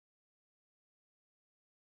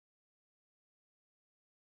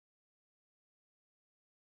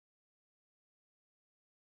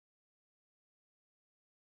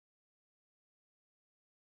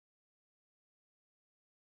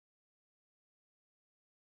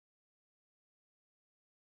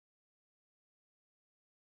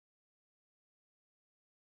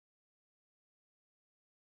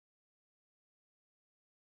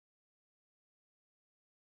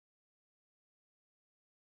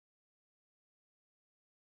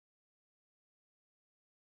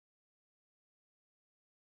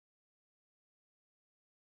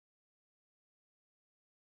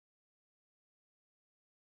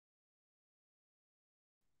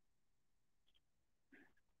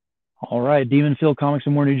All right, Demonfield Comics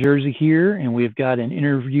in Moore, New Jersey here, and we've got an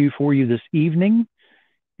interview for you this evening.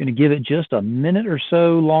 Going to give it just a minute or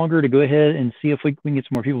so longer to go ahead and see if we can get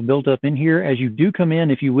some more people built up in here. As you do come in,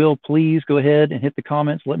 if you will, please go ahead and hit the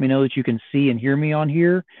comments. Let me know that you can see and hear me on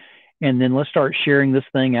here, and then let's start sharing this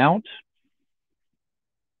thing out.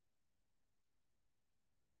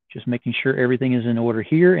 Just making sure everything is in order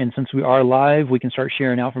here, and since we are live, we can start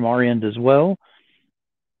sharing out from our end as well.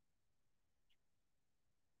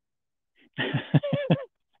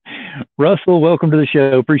 Russell, welcome to the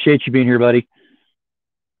show. Appreciate you being here, buddy.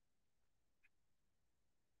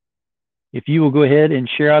 If you will go ahead and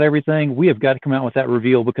share out everything, we have got to come out with that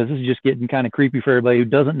reveal because this is just getting kind of creepy for everybody who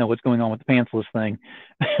doesn't know what's going on with the pantsless thing.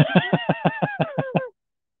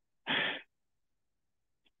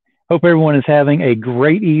 Hope everyone is having a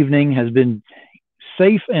great evening, has been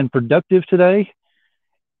safe and productive today.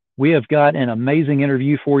 We have got an amazing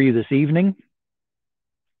interview for you this evening.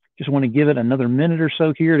 Just want to give it another minute or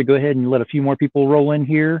so here to go ahead and let a few more people roll in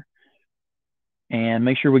here and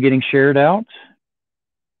make sure we're getting shared out.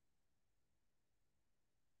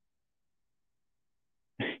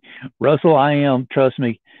 Russell, trust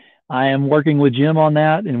me, I am working with Jim on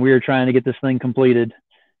that, and we are trying to get this thing completed.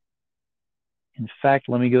 In fact,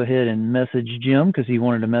 let me go ahead and message Jim because he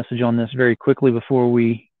wanted to message on this very quickly before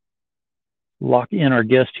we lock in our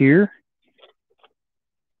guest here.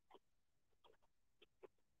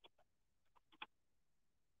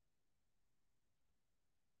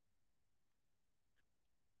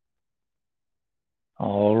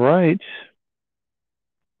 All right.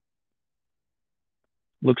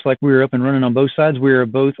 Looks like we're up and running on both sides. We are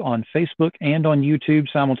both on Facebook and on YouTube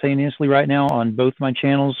simultaneously right now on both my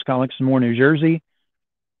channels, Comics in Moore, New Jersey.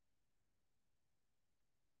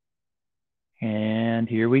 And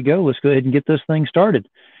here we go. Let's go ahead and get this thing started.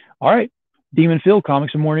 All right. Demonfield,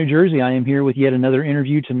 Comics in Moore, New Jersey. I am here with yet another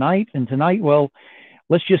interview tonight. And tonight, well,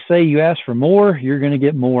 let's just say you asked for more, you're going to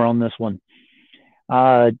get more on this one.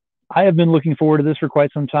 I have been looking forward to this for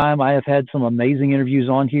quite some time. I have had some amazing interviews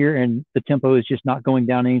on here, and the tempo is just not going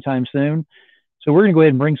down anytime soon. So we're going to go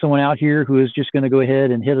ahead and bring someone out here who is just going to go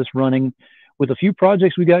ahead and hit us running with a few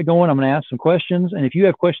projects we got going. I'm going to ask some questions, and if you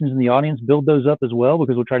have questions in the audience, build those up as well,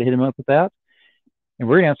 because we'll try to hit them up with that. And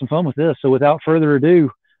we're going to have some fun with this. So without further ado,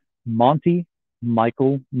 Monte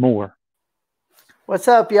Michael Moore. What's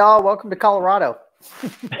up, y'all? Welcome to Colorado.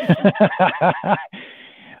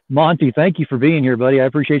 Monte, thank you for being here, buddy. I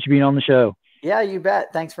appreciate you being on the show. Yeah, you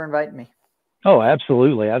bet. Thanks for inviting me. Oh,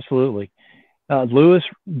 absolutely. Absolutely. Lewis,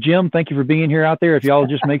 Jim, thank you for being here out there. If y'all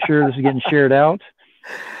just make sure this is getting shared out.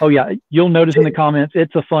 Oh, yeah. You'll notice in the comments,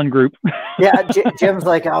 it's a fun group. Yeah. Jim's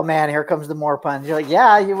like, oh, man, here comes the more puns. You're like,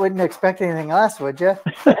 yeah, you wouldn't expect anything less, would you?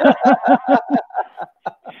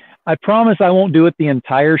 I promise I won't do it the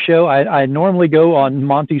entire show. I normally go on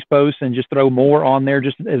Monte's posts and just throw more on there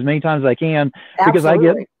just as many times as I can. Because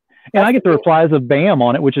Absolutely. I get the replies of BAM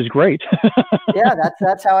on it, which is great. Yeah,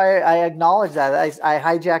 that's how I acknowledge that. I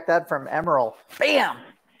hijacked that from Emerald. BAM!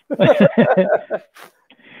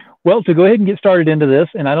 Well, to go ahead and get started into this,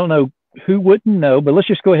 and I don't know who wouldn't know, but let's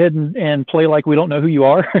just go ahead and play like we don't know who you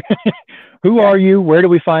are. Who are you? Where do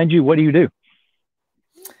we find you? What do you do?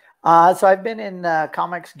 So I've been in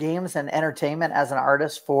comics, games, and entertainment as an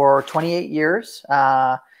artist for 28 years.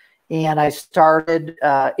 And I started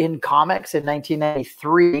in comics in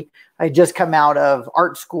 1993. I had just come out of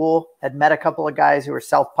art school, had met a couple of guys who were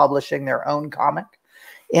self-publishing their own comic.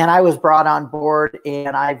 And I was brought on board,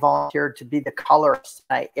 and I volunteered to be the colorist.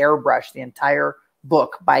 I airbrushed the entire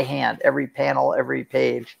book by hand, every panel, every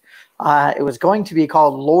page. It was going to be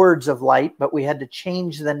called Lords of Light, but we had to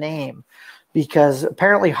change the name because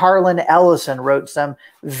apparently Harlan Ellison wrote some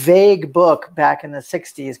vague book back in the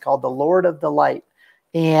 60s called The Lord of the Light.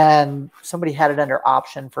 And somebody had it under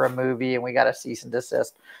option for a movie, and we got a cease and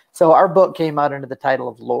desist. So our book came out under the title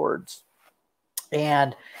of Lords.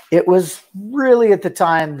 And it was really at the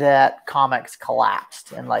time that comics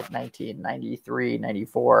collapsed in like 1993,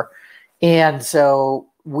 94. And so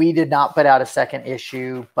we did not put out a second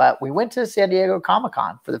issue, but we went to San Diego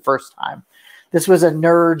Comic-Con for the first time. This was a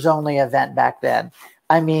nerds-only event back then.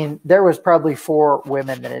 I mean, there was probably 4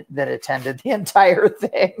 women that attended the entire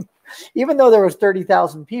thing. Even though there was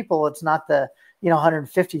 30,000 people, it's not the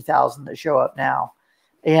 150,000 that show up now.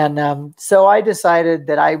 And so I decided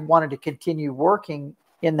that I wanted to continue working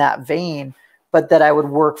in that vein, but that I would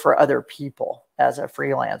work for other people as a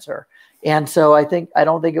freelancer. And so I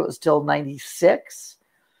don't think it was till 96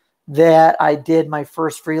 that I did my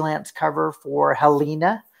first freelance cover for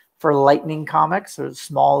Helena for Lightning Comics. It was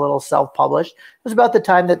small, little self-published. It was about the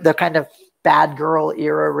time that the kind of bad girl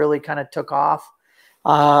era really kind of took off.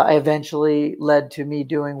 Eventually led to me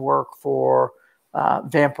doing work for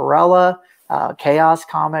Vampirella, Chaos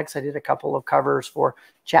Comics. I did a couple of covers for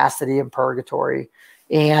Chastity and Purgatory.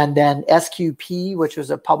 And then SQP, which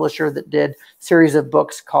was a publisher that did a series of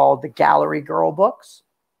books called the Gallery Girl books.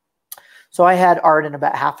 So I had art in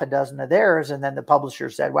about half a dozen of theirs. And then the publisher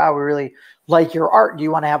said, wow, we really like your art. Do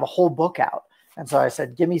you want to have a whole book out? And so I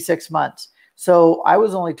said, give me 6 months. So I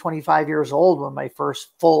was only 25 years old when my first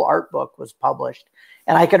full art book was published.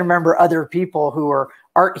 And I can remember other people who were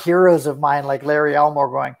art heroes of mine, like Larry Elmore,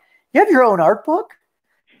 going, you have your own art book?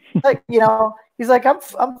 Like, you know, he's like, I'm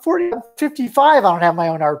 40, I'm 55. I don't have my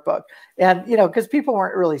own art book. And, you know, because people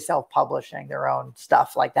weren't really self-publishing their own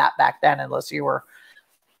stuff like that back then, unless you were,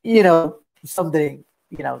 you know, somebody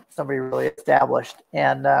really established.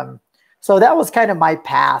 And so that was kind of my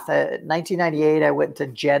path. In 1998, I went to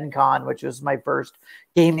Gen Con, which was my first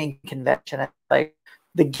gaming convention, like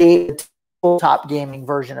the top gaming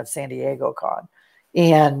version of San Diego Con.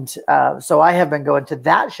 And so I have been going to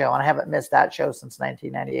that show, and I haven't missed that show since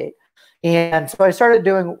 1998. And so I started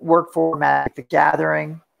doing work for Magic the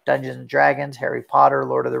Gathering, Dungeons and Dragons, Harry Potter,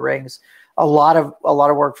 Lord of the Rings, a lot of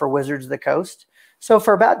work for Wizards of the Coast. So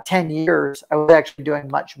for about 10 years, I was actually doing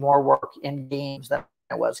much more work in games than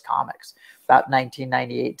I was comics, about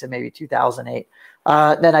 1998 to maybe 2008.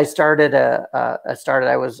 Then I started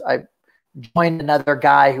I joined another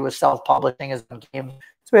guy who was self-publishing his own game.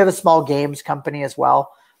 So we have a small games company as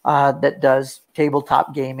well that does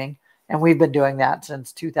tabletop gaming. And we've been doing that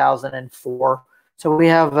since 2004. So we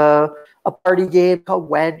have a party game called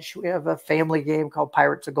Wedge. We have a family game called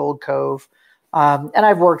Pirates of Gold Cove. And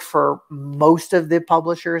I've worked for most of the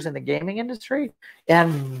publishers in the gaming industry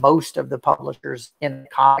and most of the publishers in the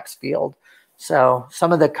comics field. So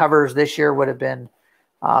some of the covers this year would have been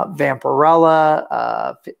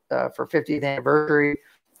Vampirella for 50th anniversary.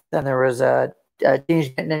 Then there was a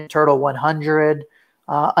Teenage Mutant Ninja Turtle 100,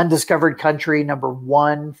 Undiscovered Country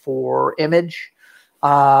 #1 for Image.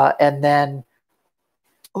 And then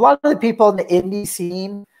a lot of the people in the indie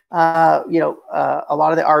scene, a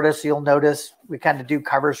lot of the artists, you'll notice we kind of do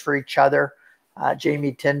covers for each other.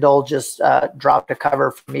 Jamie Tyndall just dropped a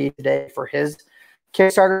cover for me today for his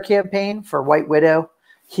Kickstarter campaign for White Widow.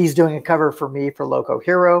 He's doing a cover for me for Loco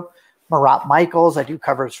Hero. Marat Michaels, I do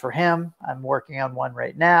covers for him. I'm working on one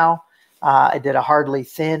right now. I did a Hardly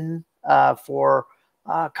Thin for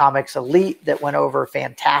Comics Elite that went over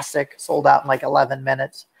fantastic, sold out in like 11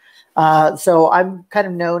 minutes. So I'm kind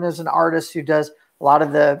of known as an artist who does a lot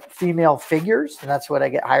of the female figures, and that's what I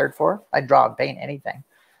get hired for. I draw and paint anything.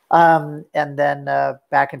 And then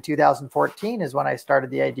back in 2014 is when I started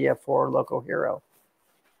the idea for Loco Hero.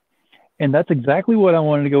 And that's exactly what I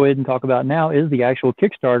wanted to go ahead and talk about now is the actual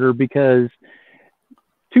Kickstarter, because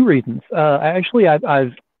two reasons.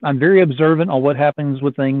 I'm very observant on what happens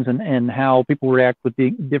with things and how people react with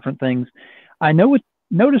the different things. I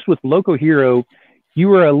noticed with Loco Hero, you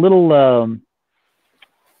were a little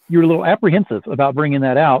apprehensive about bringing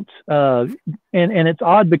that out. And it's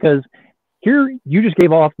odd because here you just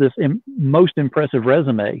gave off this most impressive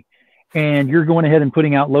resume, and you're going ahead and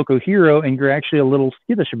putting out Loco Hero, and you're actually a little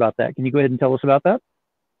skittish about that. Can you go ahead and tell us about that?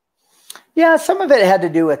 Yeah, some of it had to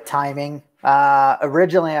do with timing.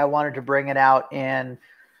 Originally, I wanted to bring it out in,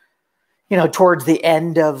 towards the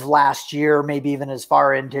end of last year, maybe even as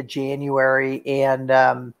far into January. And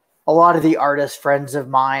a lot of the artist friends of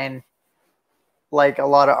mine, like a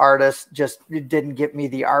lot of artists, just didn't get me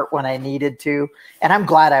the art when I needed to. And I'm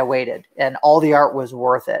glad I waited, and all the art was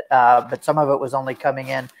worth it. But some of it was only coming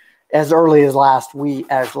in as early as last week,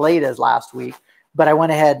 as late as last week. But I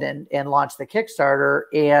went ahead and launched the Kickstarter.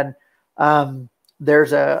 And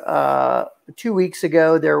there's 2 weeks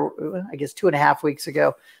ago, I guess 2.5 weeks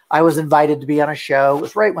ago, I was invited to be on a show. It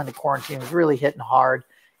was right when the quarantine was really hitting hard.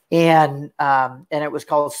 And it was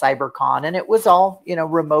called CyberCon, and it was all,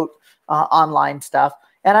 remote online stuff.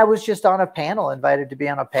 And I was just on a panel, invited to be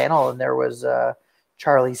on a panel. And there was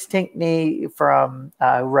Charlie Stinkney from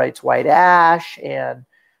who writes White Ash, and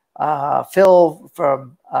Phil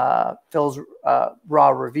from Phil's Raw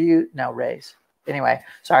Review. No, Ray's. Anyway,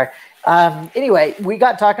 sorry. Anyway, we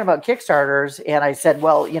got talking about Kickstarters, and I said,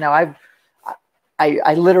 well,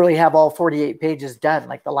 I literally have all 48 pages done.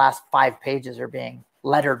 Like the last 5 pages are being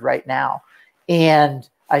lettered right now. And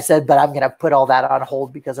I said, but I'm going to put all that on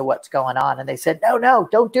hold because of what's going on. And they said, no,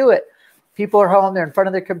 don't do it. People are home. They're in front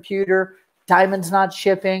of their computer. Diamond's not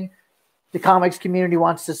shipping. The comics community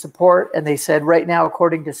wants to support. And they said right now,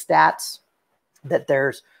 according to stats, that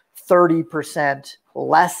there's 30%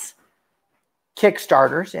 less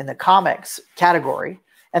Kickstarters in the comics category.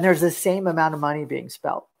 And there's the same amount of money being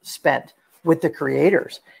spent with the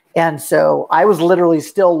creators. And so I was literally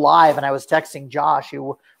still live, and I was texting Josh,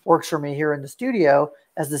 who works for me here in the studio,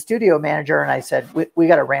 as the studio manager. And I said, we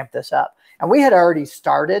got to ramp this up. And we had already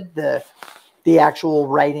started the actual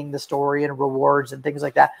writing the story and rewards and things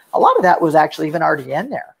like that. A lot of that was actually even already in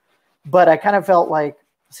there. But I kind of felt like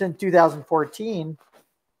since 2014,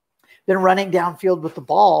 been running downfield with the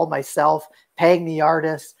ball myself, paying the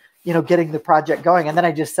artists, getting the project going. And then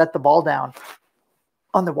I just set the ball down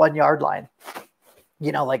on the 1 yard line.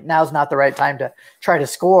 Like now's not the right time to try to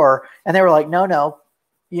score. And they were like, no,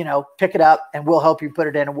 pick it up and we'll help you put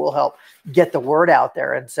it in and we'll help get the word out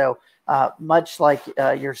there. And so much like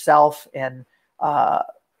yourself and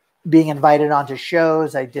being invited onto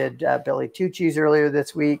shows, I did Billy Tucci's earlier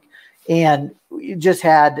this week, and we just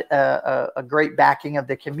had a great backing of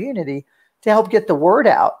the community to help get the word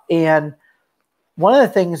out. And one of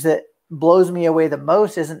the things that blows me away the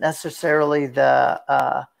most isn't necessarily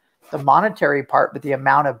the monetary part, but the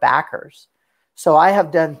amount of backers. So I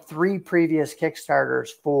have done 3 previous Kickstarters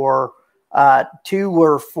for, 2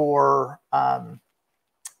 were for, can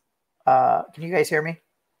you guys hear me?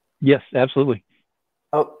 Yes, absolutely.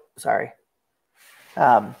 Oh, sorry.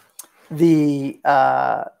 The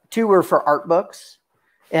 2 were for art books,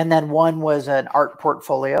 and then 1 was an art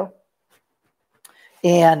portfolio.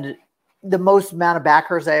 And the most amount of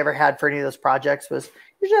backers I ever had for any of those projects was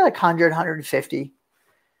usually like 100, 150.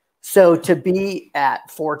 So to be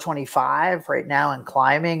at 425 right now and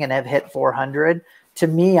climbing and have hit 400, to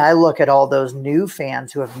me, I look at all those new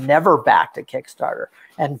fans who have never backed a Kickstarter.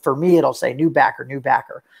 And for me, it'll say new backer, new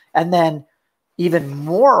backer. And then even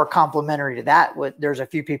more complimentary to that, there's a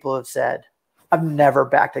few people who have said, I've never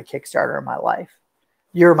backed a Kickstarter in my life.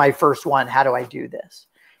 You're my first one. How do I do this?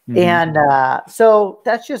 Mm-hmm. And so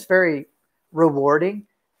that's just very rewarding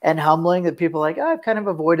and humbling that people are like, oh, I've kind of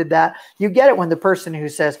avoided that. You get it when the person who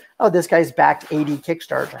says, oh, this guy's backed 80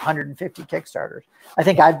 Kickstarters, 150 Kickstarters. I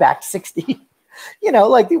think I've backed 60.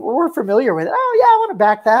 Like we're familiar with it. Oh, yeah, I want to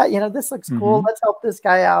back that. This looks cool. Mm-hmm. Let's help this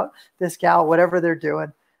guy out, this gal, whatever they're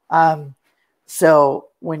doing. So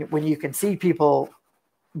when you can see people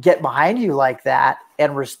get behind you like that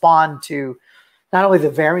and respond to not only the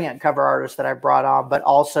variant cover artists that I brought on, but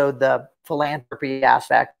also the philanthropy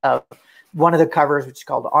aspect of one of the covers, which is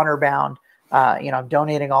called Honor Bound. I'm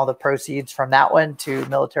donating all the proceeds from that one to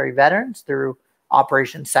military veterans through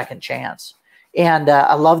Operation Second Chance. And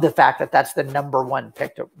I love the fact that that's the #1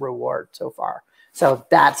 picked reward so far. So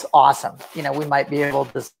that's awesome. We might be able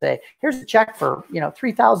to say, here's a check for,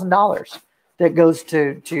 $3,000 that goes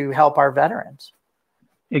to help our veterans.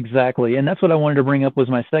 Exactly. And that's what I wanted to bring up was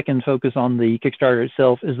my second focus on the Kickstarter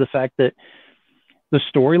itself, is the fact that the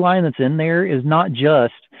storyline that's in there is not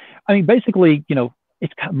just, basically,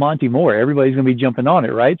 it's Monte Moore. Everybody's going to be jumping on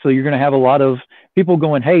it, right? So you're going to have a lot of people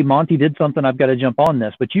going, hey, Monte did something, I've got to jump on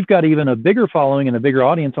this. But you've got even a bigger following and a bigger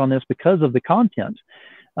audience on this because of the content.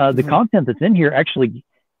 The content that's in here actually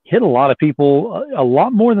hit a lot of people, a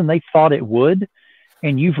lot more than they thought it would.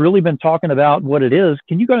 And you've really been talking about what it is.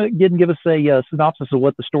 Can you go ahead and give us a synopsis of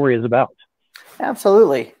what the story is about?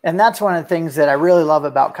 Absolutely. And that's one of the things that I really love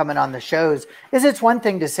about coming on the shows is it's one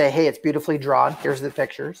thing to say, hey, it's beautifully drawn. Here's the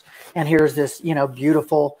pictures. And here's this,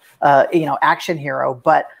 beautiful, action hero.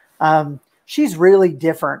 But she's really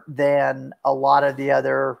different than a lot of the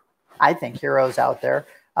other, I think, heroes out there.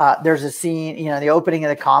 There's a scene, the opening of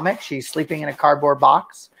the comic, she's sleeping in a cardboard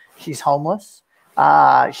box. She's homeless.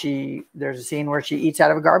 There's a scene where she eats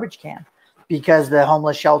out of a garbage can because the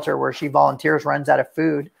homeless shelter where she volunteers runs out of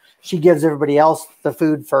food. She gives everybody else the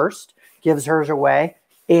food first, gives hers away,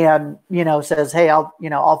 and, says, hey,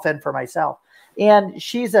 I'll fend for myself. And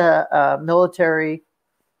she's a military,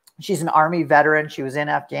 she's an Army veteran. She was in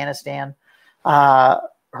Afghanistan.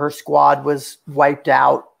 Her squad was wiped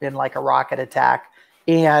out in like a rocket attack.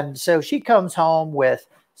 And so she comes home with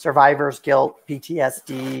survivor's guilt,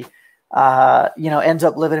 PTSD, ends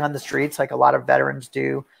up living on the streets like a lot of veterans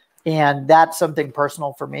do. And that's something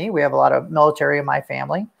personal for me. We have a lot of military in my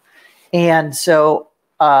family. And so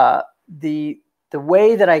the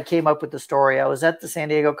way that I came up with the story, I was at the San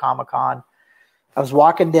Diego Comic-Con. I was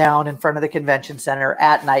walking down in front of the convention center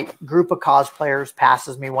at night. Group of cosplayers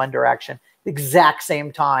passes me one direction. Exact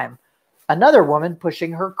same time, another woman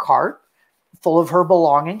pushing her cart full of her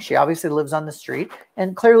belongings. She obviously lives on the street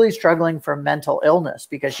and clearly struggling from mental illness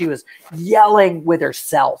because she was yelling with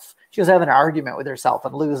herself. She was having an argument with herself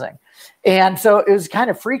and losing. And so it was kind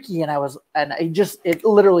of freaky. And it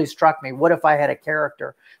literally struck me. What if I had a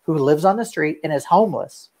character who lives on the street and is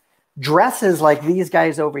homeless, dresses like these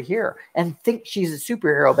guys over here and thinks she's a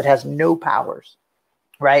superhero, but has no powers,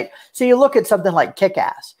 right? So you look at something like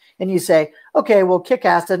Kick-Ass and you say, okay, well,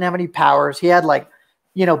 Kick-Ass doesn't have any powers. He had like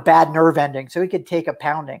bad nerve ending, so he could take a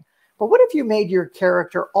pounding. But what if you made your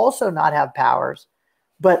character also not have powers,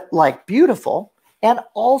 but like beautiful and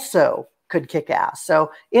also could kick ass?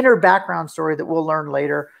 So in her background story that we'll learn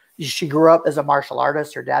later, she grew up as a martial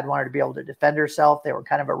artist. Her dad wanted to be able to defend herself. They were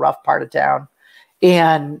kind of a rough part of town.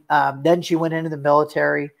 And then she went into the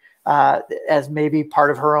military as maybe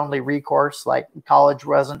part of her only recourse. Like college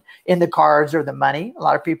wasn't in the cards or the money. A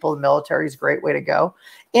lot of people in the military is a great way to go.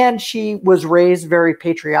 And she was raised very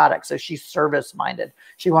patriotic. So she's service minded.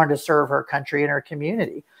 She wanted to serve her country and her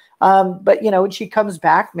community. But, when she comes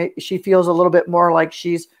back, she feels a little bit more like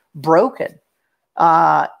she's broken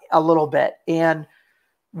a little bit. And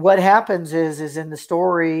what happens is in the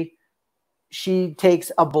story, she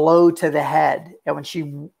takes a blow to the head. And when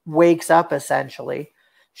she wakes up, essentially,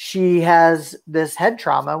 she has this head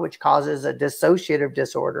trauma, which causes a dissociative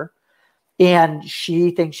disorder. And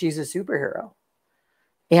she thinks she's a superhero.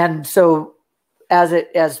 And so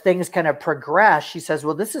as things kind of progress, she says,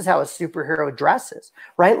 well, this is how a superhero dresses,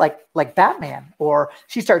 right? Like Batman. Or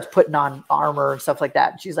she starts putting on armor and stuff like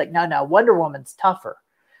that. And she's like, no, Wonder Woman's tougher.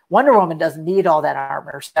 Wonder Woman doesn't need all that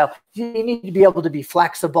armor. So you need to be able to be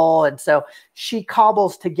flexible. And so she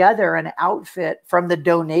cobbles together an outfit from the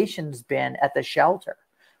donations bin at the shelter,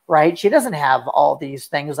 right? She doesn't have all these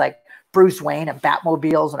things like Bruce Wayne and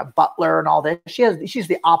Batmobiles and a butler and all this. She's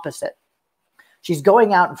the opposite. She's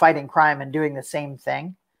going out and fighting crime and doing the same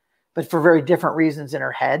thing, but for very different reasons in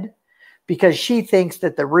her head, because she thinks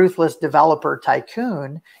that the ruthless developer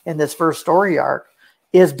tycoon in this first story arc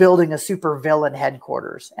is building a super villain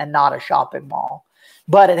headquarters and not a shopping mall.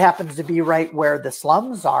 But it happens to be right where the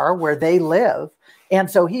slums are, where they live. And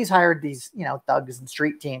so he's hired these, thugs and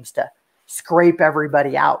street teams to scrape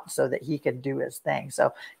everybody out so that he can do his thing.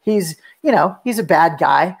 So he's a bad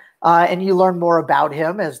guy. And you learn more about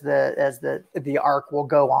him as the arc will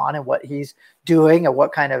go on and what he's doing and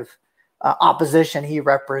what kind of opposition he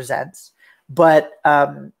represents. But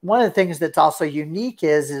one of the things that's also unique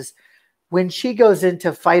is when she goes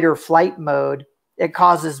into fight or flight mode, it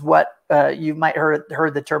causes what you might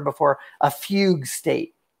heard the term before, a fugue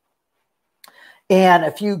state. And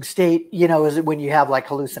a fugue state, is when you have like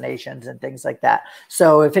hallucinations and things like that.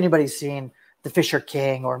 So if anybody's seen The Fisher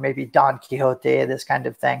King or maybe Don Quixote, this kind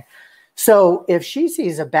of thing. So if she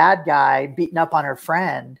sees a bad guy beating up on her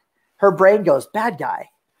friend, her brain goes, bad guy.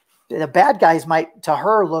 The bad guys might, to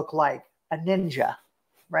her, look like a ninja,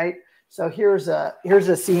 right? So here's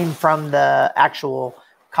a scene from the actual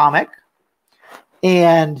comic.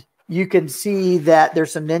 And you can see that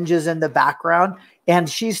there's some ninjas in the background. And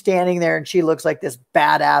she's standing there and she looks like this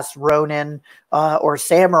badass Ronin or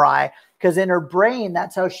samurai. Because in her brain,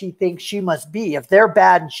 that's how she thinks she must be. If they're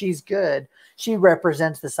bad and she's good, she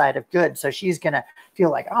represents the side of good. So she's going to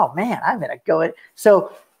feel like, oh, man, I'm going to go.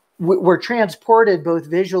 So we're transported both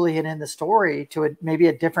visually and in the story to maybe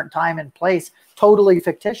a different time and place, totally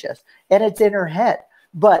fictitious. And it's in her head.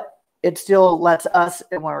 But it still lets us,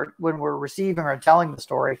 when we're receiving or telling the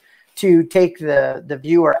story, to take the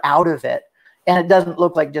viewer out of it. And it doesn't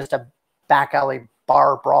look like just a back alley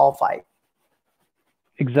bar brawl fight.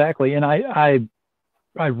 Exactly. And I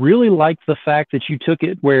really like the fact that you took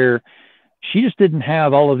it where she just didn't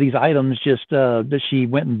have all of these items just that she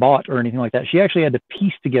went and bought or anything like that. She actually had to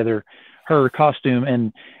piece together her costume.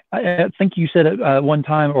 And I think you said at one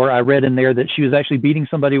time, or I read in there, that she was actually beating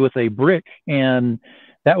somebody with a brick, and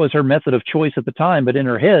that was her method of choice at the time. But in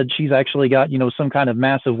her head, she's actually got, some kind of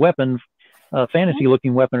massive weapon, fantasy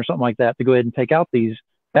looking weapon or something like that, to go ahead and take out these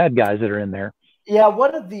bad guys that are in there. Yeah,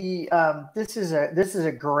 one of the this is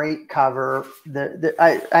a great cover.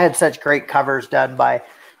 I had such great covers done by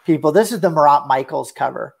people. This is the Monte Michael's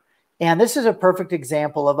cover, and this is a perfect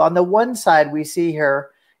example of, on the one side we see her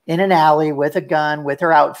in an alley with a gun, with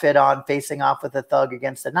her outfit on, facing off with a thug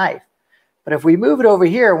against a knife. But if we move it over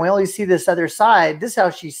here and we only see this other side, this is how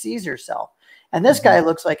she sees herself. And this guy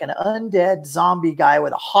looks like an undead zombie guy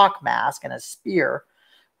with a hawk mask and a spear.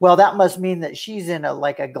 Well, that must mean that she's in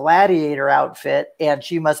a gladiator outfit, and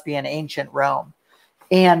she must be in ancient Rome.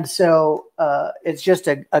 And so it's just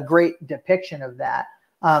a great depiction of that.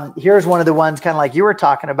 Here's one of the ones kind of like you were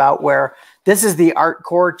talking about, where this is the art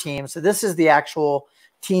core team. So this is the actual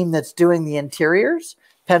team that's doing the interiors,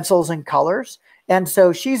 pencils and colors. And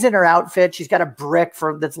so she's in her outfit. She's got a brick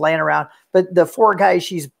that's laying around. But the four guys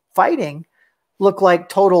she's fighting look like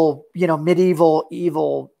total, medieval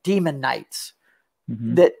evil demon knights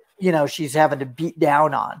that, she's having to beat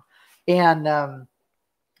down on. And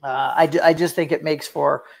I just think it makes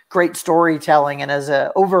for great storytelling. And as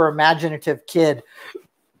a over imaginative kid,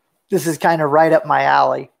 this is kind of right up my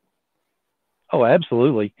alley. Oh,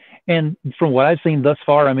 absolutely. And from what I've seen thus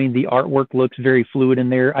far, I mean, the artwork looks very fluid in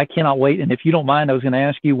there. I cannot wait. And if you don't mind, I was going to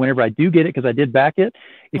ask you whenever I do get it, because I did back it,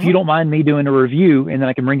 if you don't mind me doing a review, and then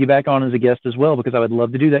I can bring you back on as a guest as well, because I would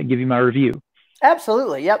love to do that and give you my review.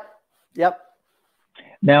 Absolutely. Yep.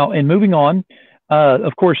 Now, and moving on,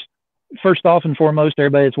 of course, first off and foremost,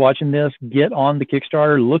 everybody that's watching this, get on the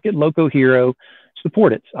Kickstarter, look at Loco Hero,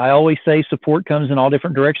 support it. I always say support comes in all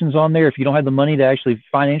different directions on there. If you don't have the money to actually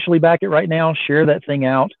financially back it right now, share that thing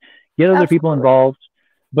out, get other people involved,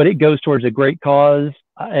 but it goes towards a great cause.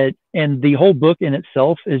 And the whole book in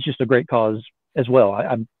itself is just a great cause as well.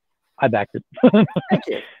 I backed it. Thank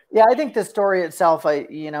you. Yeah, I think the story itself,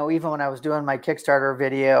 even when I was doing my Kickstarter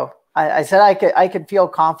video, I said I could feel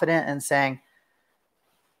confident in saying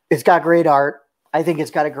it's got great art. I think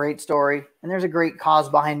it's got a great story, and there's a great cause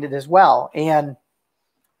behind it as well. And,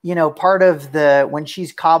 part of when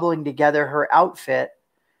she's cobbling together her outfit,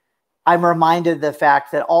 I'm reminded of the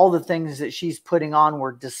fact that all the things that she's putting on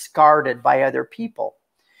were discarded by other people.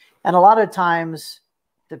 And a lot of times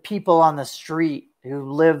the people on the street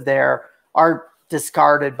who live there are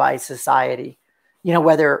discarded by society,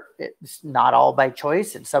 whether it's not all by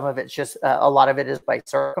choice, and some of it's just a lot of it is by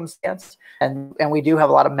circumstance. And we do have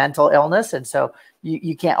a lot of mental illness. And so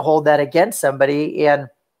you can't hold that against somebody. And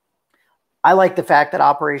I like the fact that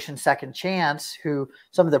Operation Second Chance, who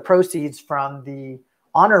some of the proceeds from the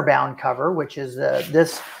Honor Bound cover, which is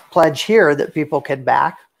this pledge here that people can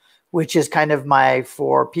back, which is kind of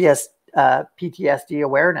for PTSD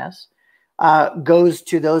awareness, goes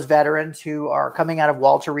to those veterans who are coming out of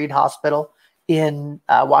Walter Reed Hospital in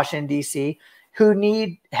Washington, D.C., who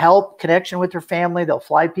need help, connection with their family. They'll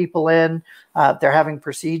fly people in if they're having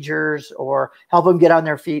procedures, or help them get on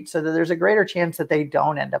their feet so that there's a greater chance that they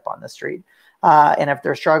don't end up on the street. And if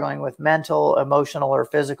they're struggling with mental, emotional, or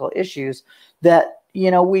physical issues, that,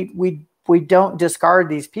 we don't discard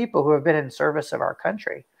these people who have been in service of our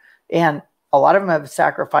country. And a lot of them have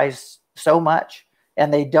sacrificed so much.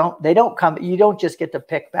 And they don't come, you don't just get to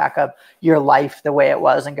pick back up your life the way it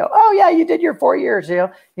was and go, oh yeah, you did your 4 years, you're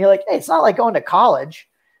like, hey, it's not like going to college.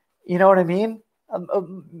 You know what I mean?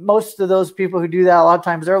 Most of those people who do that, a lot of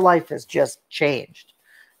times their life has just changed,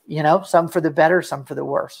 some for the better, some for the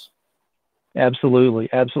worse. Absolutely.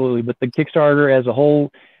 But the Kickstarter as a whole,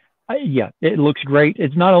 it looks great.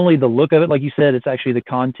 It's not only the look of it, like you said, it's actually the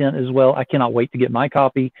content as well. I cannot wait to get my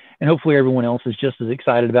copy, and hopefully everyone else is just as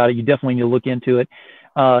excited about it. You definitely need to look into it.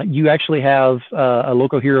 You actually have a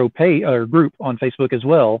Loco Hero group on Facebook as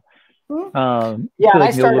well. I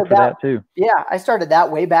started that too. Yeah, I started that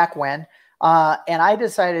way back when, and I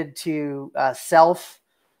decided to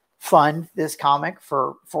self-fund this comic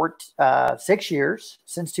for 6 years,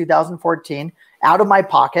 since 2014, out of my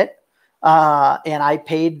pocket. And I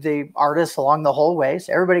paid the artists along the whole way.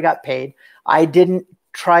 So everybody got paid. I didn't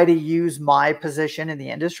try to use my position in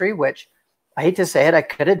the industry, which I hate to say it, I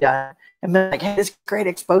could have done. And been like, hey, this is great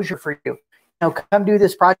exposure for you. Come do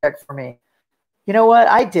this project for me. You know what?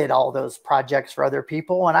 I did all those projects for other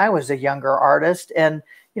people when I was a younger artist. And,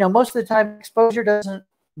 most of the time exposure doesn't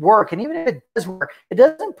work. And even if it does work, it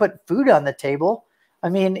doesn't put food on the table. I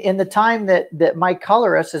mean, in the time that my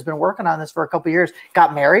colorist has been working on this for a couple of years,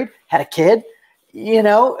 got married, had a kid,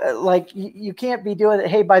 you can't be doing it.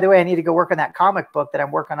 Hey, by the way, I need to go work on that comic book that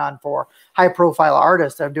I'm working on for high profile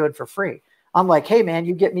artists that I'm doing for free. I'm like, hey man,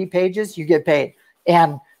 you get me pages, you get paid.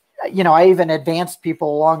 And, I even advanced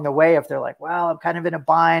people along the way. If they're like, well, I'm kind of in a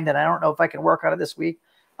bind and I don't know if I can work on it this week.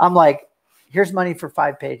 I'm like, here's money for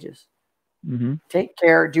 5 pages. Take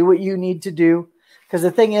care, do what you need to do. Because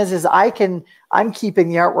the thing is I'm keeping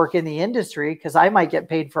the artwork in the industry because I might get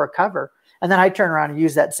paid for a cover. And then I turn around and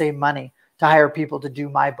use that same money to hire people to do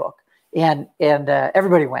my book. And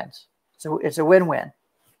everybody wins. So it's a win-win.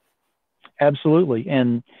 Absolutely.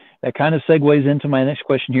 And that kind of segues into my next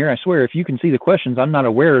question here. I swear, if you can see the questions, I'm not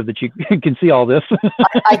aware that you can see all this.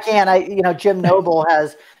 I can. Jim Noble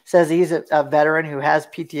says he's a veteran who has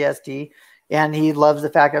PTSD. And he loves the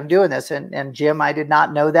fact I'm doing this. And Jim, I did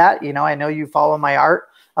not know that. I know you follow my art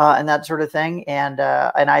and that sort of thing. And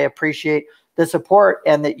I appreciate the support,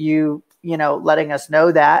 and that you letting us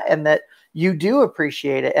know that, and that you do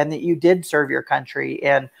appreciate it, and that you did serve your country,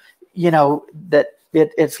 and that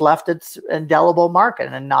it's left its indelible mark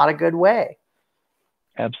in not a good way.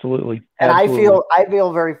 Absolutely. And I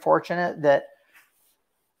feel very fortunate that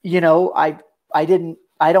I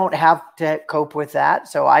don't have to cope with that.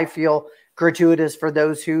 So I feel gratuitous for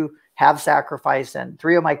those who have sacrificed. And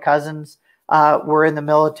 3 of my cousins were in the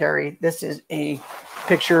military. This is a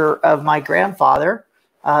picture of my grandfather.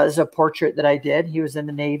 This is a portrait that I did. He was in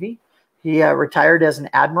the Navy. He retired as an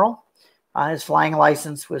admiral. His flying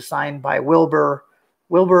license was signed by Wilbur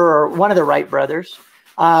Wilbur, or one of the Wright brothers.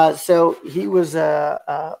 So he was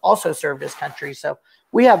also served his country. So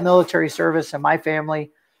we have military service in my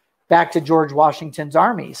family back to George Washington's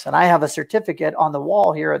armies. And I have a certificate on the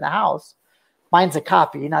wall here in the house. Mine's a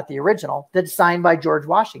copy, not the original, that's signed by George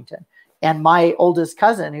Washington. And my oldest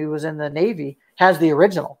cousin, who was in the Navy, has the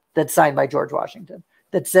original that's signed by George Washington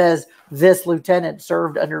that says this lieutenant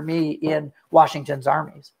served under me in Washington's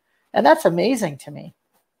armies. And that's amazing to me.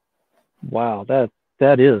 Wow,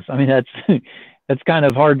 that is. I mean, that's kind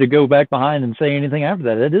of hard to go back behind and say anything after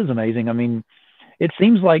that. It is amazing. I mean, it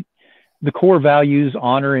seems like the core values,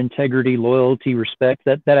 honor, integrity, loyalty, respect,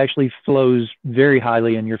 that actually flows very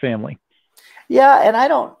highly in your family. Yeah, and I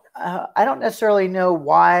don't necessarily know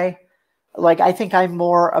why. Like, I think I'm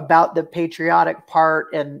more about the patriotic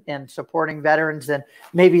part and supporting veterans than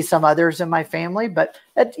maybe some others in my family. But,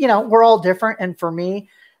 we're all different. And for me,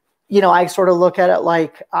 I sort of look at it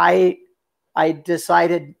like I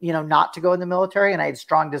decided, not to go in the military, and I had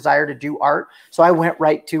strong desire to do art. So I went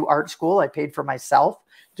right to art school. I paid for myself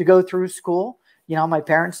to go through school. My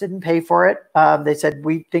parents didn't pay for it. They said,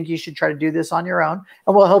 we think you should try to do this on your own,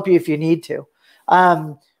 and we'll help you if you need to.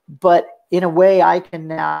 But in a way, I can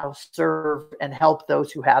now serve and help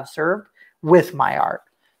those who have served with my art.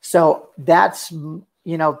 So that's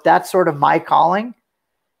sort of my calling,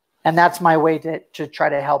 and that's my way to try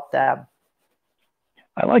to help them.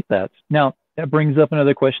 I like that. Now, that brings up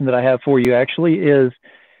another question that I have for you, actually, is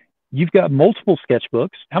you've got multiple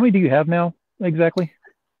sketchbooks. How many do you have now exactly?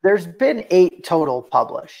 There's been 8 total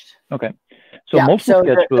published. Okay. So yeah, multiple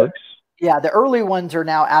sketchbooks. The early ones are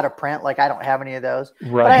now out of print. Like, I don't have any of those.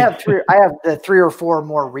 Right. But I have the 3 or 4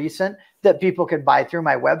 more recent that people can buy through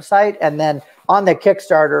my website. And then on the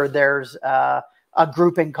Kickstarter, there's a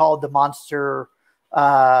grouping called the Monster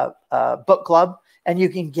Book Club. And you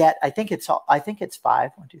can get, I think it's 5, 1,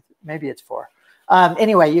 2, 3, maybe it's 4.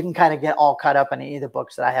 Anyway, you can kind of get all caught up in any of the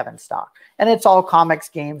books that I have in stock. And it's all comics,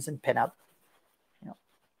 games, and pinup.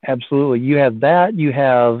 Absolutely. You have that. You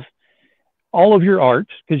have all of your art,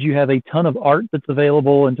 because you have a ton of art that's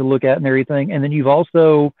available and to look at and everything. And then you've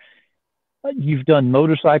done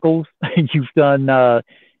motorcycles. You've done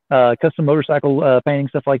custom motorcycle painting,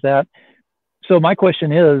 stuff like that. So my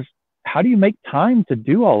question is, how do you make time to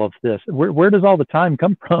do all of this? Where does all the time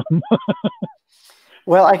come from?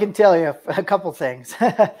 Well, I can tell you a couple things.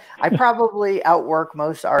 I probably outwork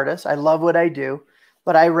most artists. I love what I do,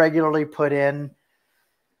 but I regularly put in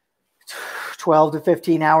 12 to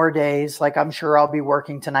 15 hour days. Like, I'm sure I'll be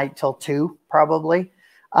working tonight till 2 probably.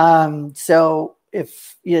 So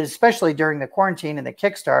especially during the quarantine and the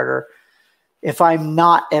Kickstarter, if I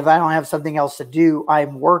don't have something else to do,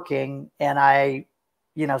 I'm working, and I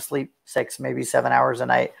sleep 6, maybe 7 hours a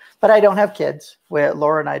night. But I don't have kids.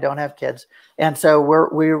 Laura and I don't have kids. And so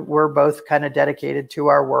we're both kind of dedicated to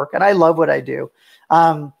our work, and I love what I do.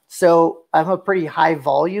 So I'm a pretty high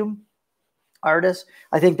volume artist.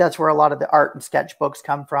 I think that's where a lot of the art and sketchbooks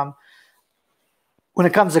come from. When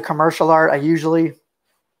it comes to commercial art, I usually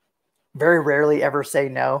very rarely ever say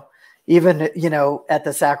no, even, at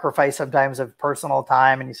the sacrifice sometimes of personal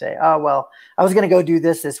time. And you say, oh, well, I was going to go do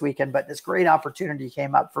this weekend, but this great opportunity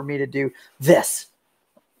came up for me to do this,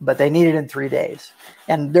 but they need it in 3 days.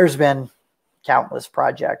 And there's been countless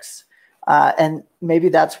projects. And maybe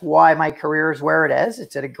that's why my career is where it is.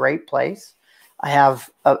 It's at a great place. I have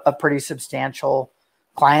a pretty substantial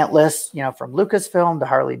client list, from Lucasfilm to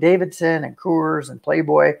Harley Davidson and Coors and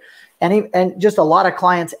Playboy, and just a lot of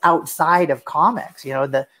clients outside of comics,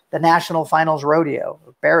 the National Finals Rodeo,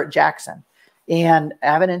 Barrett Jackson. And I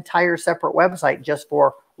have an entire separate website just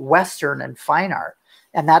for Western and fine art.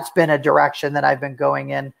 And that's been a direction that I've been going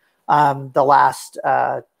in the last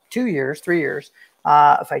 2 years, 3 years.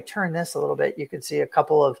 If I turn this a little bit, you can see a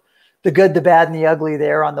couple of the good, the bad, and the ugly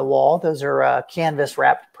there on the wall. Those are canvas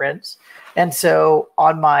wrapped prints. And so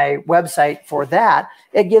on my website for that,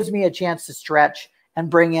 it gives me a chance to stretch and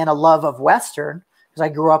bring in a love of Western, because I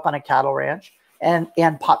grew up on a cattle ranch, and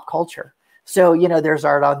pop culture. So, there's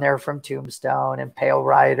art on there from Tombstone and Pale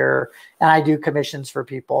Rider, and I do commissions for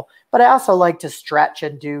people. But I also like to stretch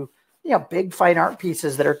and do, big fine art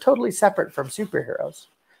pieces that are totally separate from superheroes.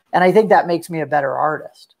 And I think that makes me a better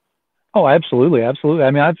artist. Oh, absolutely. Absolutely.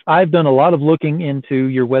 I mean, I've done a lot of looking into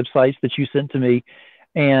your websites that you sent to me,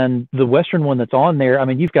 and the Western one that's on there. I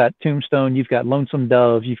mean, you've got Tombstone, you've got Lonesome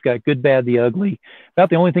Dove, you've got Good, Bad, the Ugly. About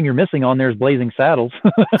the only thing you're missing on there is Blazing Saddles.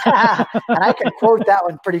 And I can quote that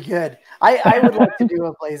one pretty good. I would like to do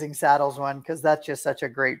a Blazing Saddles one, because that's just such a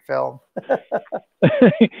great film.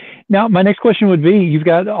 Now, my next question would be, you've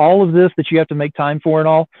got all of this that you have to make time for and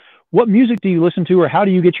all. What music do you listen to, or how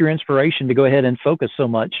do you get your inspiration to go ahead and focus so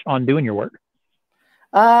much on doing your work?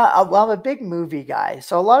 Well, I'm a big movie guy.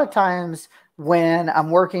 So a lot of times when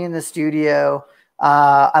I'm working in the studio,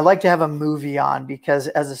 I like to have a movie on because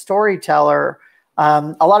as a storyteller,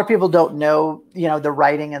 a lot of people don't know, the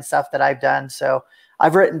writing and stuff that I've done. So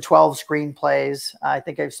I've written 12 screenplays. I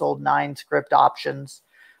think I've sold 9 script options.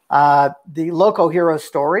 The Loco Hero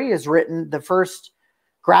story is written. The first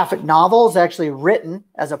graphic novel is actually written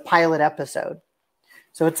as a pilot episode.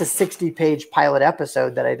 So it's a 60-page pilot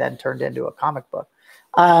episode that I then turned into a comic book.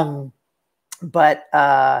 So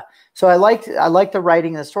I like the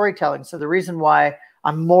writing and the storytelling. So the reason why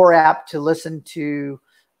I'm more apt to listen to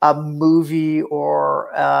a movie or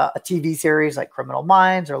a TV series like Criminal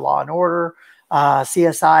Minds or Law and Order,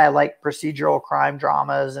 CSI, I like procedural crime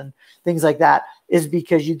dramas and things like that, is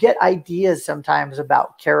because you get ideas sometimes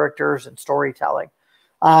about characters and storytelling.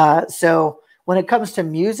 So when it comes to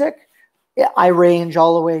music, I range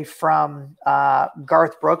all the way from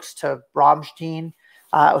Garth Brooks to Rammstein.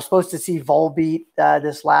 I was supposed to see Volbeat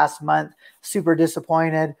this last month. Super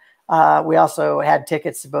disappointed. We also had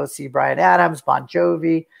tickets to both see Bryan Adams, Bon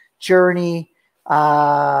Jovi, Journey,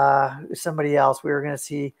 somebody else. We were going to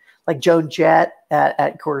see like Joan Jett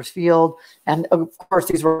at Coors Field. And of course,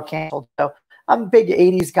 these were canceled. So I'm a big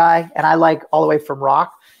 80s guy, and I like all the way from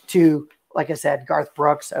rock to, like I said, Garth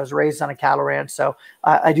Brooks. I was raised on a cattle ranch, so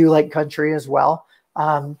I do like country as well.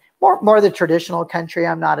 More the traditional country.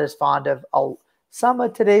 I'm not as fond of some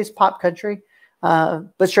of today's pop country,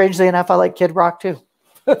 but strangely enough, I like Kid Rock too.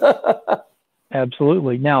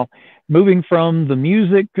 Absolutely. Now, moving from the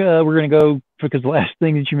music, we're going to go, because the last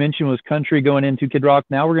thing that you mentioned was country, going into Kid Rock.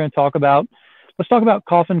 Now we're going to talk about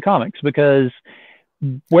Coffin Comics, because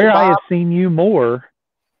where I have seen you more.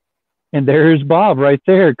 And there's Bob right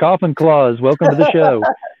there. Coffin Claus, welcome to the show.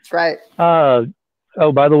 That's right.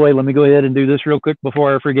 Oh, by the way, let me go ahead and do this real quick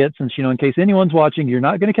before I forget, since, in case anyone's watching, you're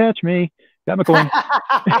not going to catch me. Got my coin.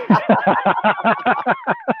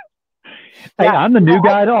 Hey, I'm the new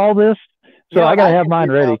guy to all this, so I got to have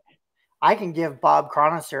mine ready. I can give Bob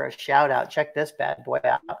Cronister a shout out. Check this bad boy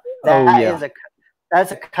out.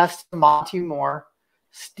 That's a custom Monte Moore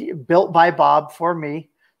built by Bob for me.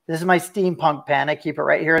 This is my steampunk pen. I keep it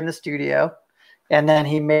right here in the studio. And then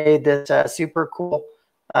he made this super cool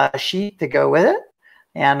sheet to go with it.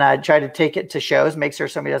 And I try to take it to shows, make sure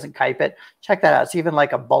somebody doesn't type it. Check that out. It's even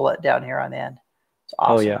like a bullet down here on the end. It's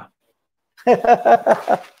awesome.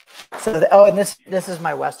 Oh, yeah. And this is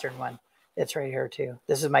my Western one. It's right here too.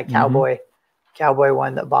 This is my cowboy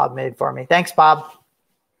one that Bob made for me. Thanks, Bob.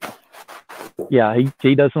 Yeah,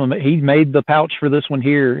 he does some. He made the pouch for this one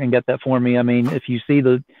here and got that for me. I mean, if you see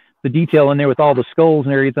the detail in there with all the skulls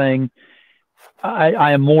and everything,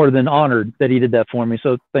 I am more than honored that he did that for me.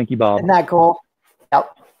 So thank you, Bob. Isn't that cool?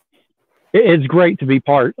 Yep. It's great to be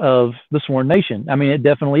part of the Sworn Nation. I mean, it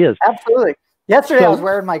definitely is. Absolutely. Yesterday, I was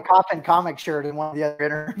wearing my Coffin Comic shirt in one of the other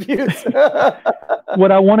interviews.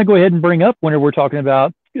 What I want to go ahead and bring up whenever we're talking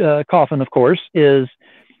about Coffin, of course, is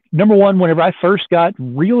number one, whenever I first got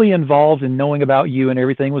really involved in knowing about you and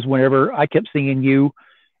everything, was whenever I kept seeing you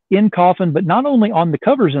in Coffin, but not only on the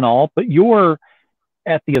covers and all, but you're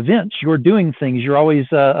at the events, you're doing things. You're always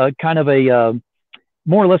kind of a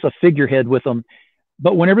more or less a figurehead with them.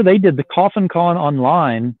 But whenever they did the Coffin Con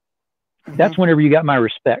online, that's whenever you got my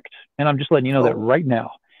respect. And I'm just letting you know that right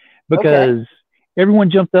now, because everyone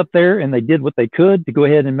jumped up there and they did what they could to go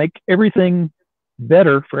ahead and make everything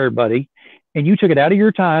better for everybody. And you took it out of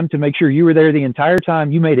your time to make sure you were there the entire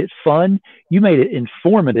time. You made it fun. You made it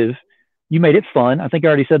informative. You made it fun. I think I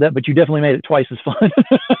already said that, but you definitely made it twice as fun.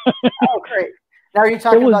 Oh, great. Now, are you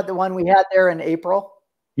talking about the one we had there in April?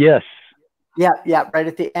 Yes. Yeah. Right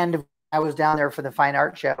at the end of, I was down there for the fine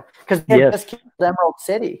art show, because they just killed Emerald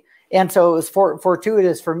City. And so it was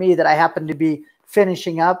fortuitous for me that I happened to be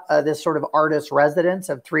finishing up this sort of artist residence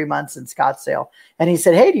of 3 months in Scottsdale. And he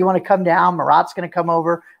said, hey, do you want to come down? Marat's going to come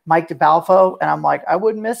over, Mike DeBalfo. And I'm like, I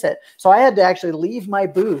wouldn't miss it. So I had to actually leave my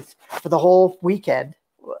booth for the whole weekend.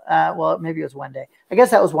 Well, maybe it was one day. I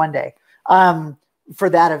guess that was one day for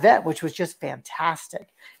that event, which was just fantastic.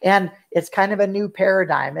 And it's kind of a new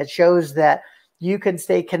paradigm. It shows that you can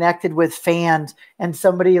stay connected with fans, and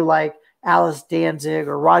somebody like Alice Danzig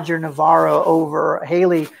or Roger Navarro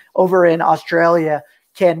Haley over in Australia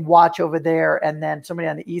can watch over there, and then somebody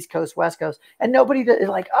on the East Coast, West Coast, and nobody is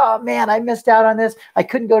like, oh man, I missed out on this. I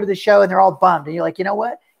couldn't go to the show, and they're all bummed. And you're like, you know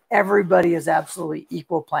what? Everybody is absolutely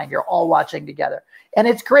equal playing. You're all watching together. And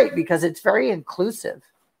it's great because it's very inclusive.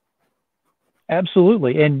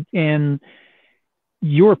 Absolutely. And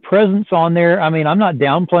your presence on there, I mean, I'm not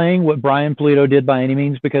downplaying what Brian Polito did by any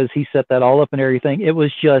means, because he set that all up and everything. It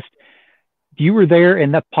was just you were there,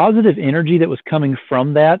 and that positive energy that was coming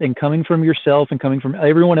from that and coming from yourself and coming from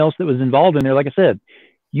everyone else that was involved in there, like I said,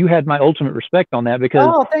 you had my ultimate respect on that, because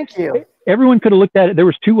Oh, thank you. everyone could have looked at it. There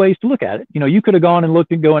was two ways to look at it. You could have gone and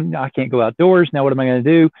looked and going, I can't go outdoors. Now what am I going to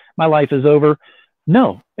do? My life is over.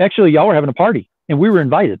 No, actually, y'all were having a party and we were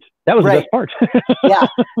invited. That was the best part. Yeah,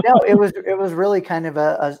 no, it was really kind of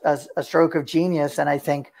a stroke of genius. And I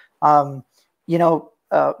think,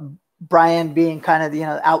 Brian being kind of the,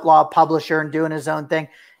 outlaw publisher and doing his own thing,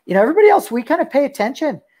 everybody else, we kind of pay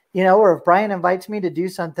attention, or if Brian invites me to do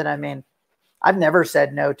something, I mean, I've never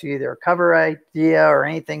said no to either a cover idea or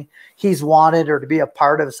anything he's wanted, or to be a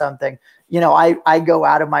part of something. I go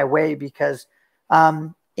out of my way, because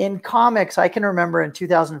in comics, I can remember in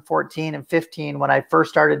 2014 and 15 when I first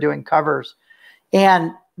started doing covers,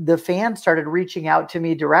 and the fans started reaching out to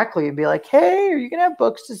me directly and be like, hey, are you going to have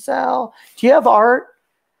books to sell? Do you have art?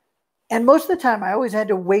 And most of the time, I always had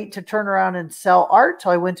to wait to turn around and sell art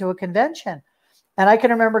till I went to a convention. And I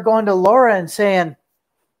can remember going to Laura and saying,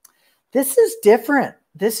 this is different.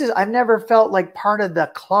 I've never felt like part of the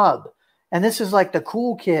club. And this is like the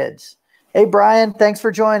cool kids. Hey, Brian, thanks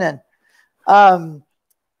for joining. And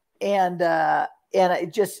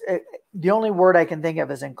it just, the only word I can think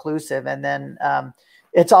of is inclusive. And then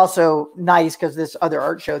it's also nice because this other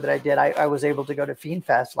art show that I did, I was able to go to Fiend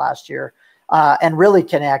Fest last year and really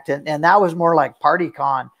connect. And that was more like party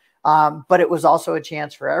con. But it was also a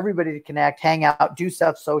chance for everybody to connect, hang out, do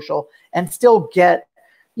stuff social, and still get,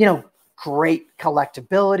 great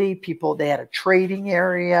collectability. People, they had a trading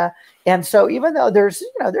area. And so even though there's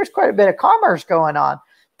quite a bit of commerce going on,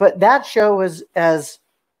 but that show was as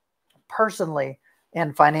personally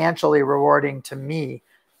and financially rewarding to me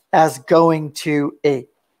as going to a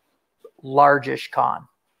largish con,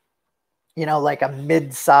 like a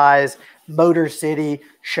mid-size Motor City,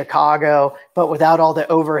 Chicago, but without all the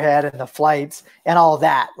overhead and the flights and all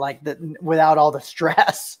that, without all the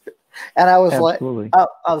stress. And I was Absolutely. like,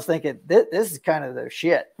 I was thinking, this is kind of the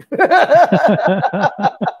shit.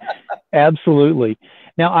 Absolutely.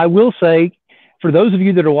 Now, I will say, for those of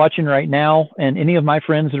you that are watching right now, and any of my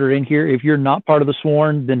friends that are in here, if you're not part of the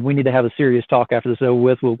Sworn, then we need to have a serious talk after this over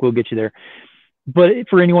with. We'll get you there. But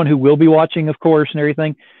for anyone who will be watching, of course, and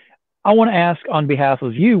everything, I want to ask on behalf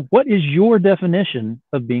of you, what is your definition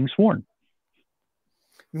of being sworn?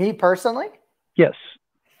 Me personally? Yes.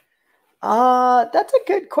 That's a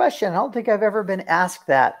good question. I don't think I've ever been asked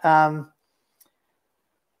that.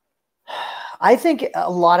 I think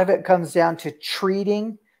a lot of it comes down to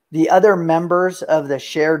treating the other members of the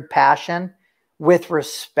shared passion with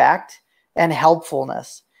respect and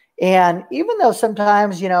helpfulness. And even though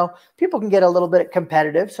sometimes, people can get a little bit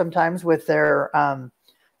competitive sometimes with their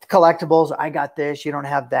collectibles. I got this, you don't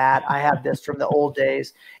have that. I have this from the old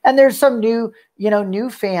days. And there's some new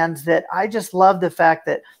fans that I just love the fact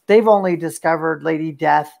that they've only discovered Lady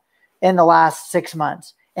Death in the last 6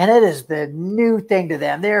 months. And it is the new thing to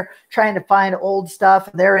them. They're trying to find old stuff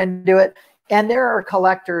and they're into it. And there are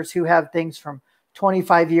collectors who have things from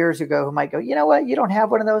 25 years ago who might go, you know what? You don't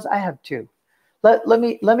have one of those. I have two. Let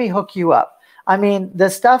me hook you up. I mean, the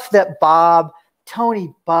stuff that Bob,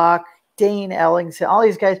 Tony Buck, Dane Ellingson, all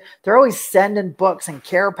these guys, they're always sending books and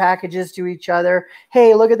care packages to each other.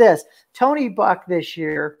 Hey, look at this. Tony Buck this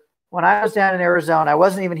year, when I was down in Arizona, I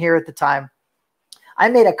wasn't even here at the time. I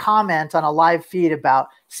made a comment on a live feed about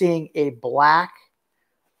seeing a black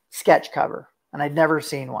sketch cover, and I'd never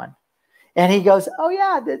seen one. And he goes, oh,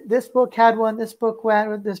 yeah, this book had one. This book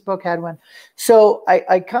had one. So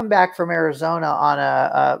I come back from Arizona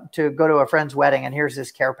on to go to a friend's wedding, and here's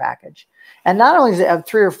this care package. And not only does it have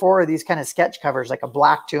 3 or 4 of these kind of sketch covers, like a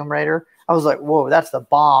black Tomb Raider. I was like, whoa, that's the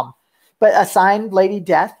bomb. But a signed Lady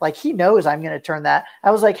Death, like he knows I'm going to turn that.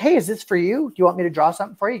 I was like, hey, is this for you? Do you want me to draw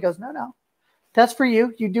something for you? He goes, no, that's for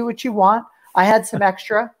you. You do what you want. I had some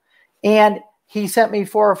extra. And he sent me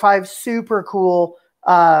 4 or 5 super cool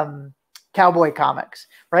cowboy comics,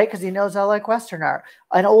 right? Because he knows I like Western art.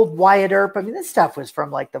 An old Wyatt Earp. I mean, this stuff was from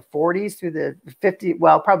like the 40s through the 50s,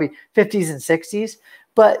 well, probably 50s and 60s.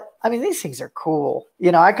 But I mean, these things are cool.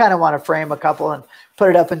 I kind of want to frame a couple and put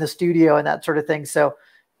it up in the studio and that sort of thing. So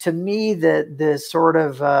to me, the sort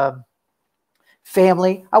of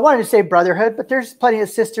family, I wanted to say brotherhood, but there's plenty of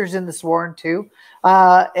sisters in the Sworn too.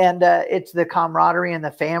 And it's the camaraderie and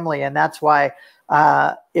the family. And that's why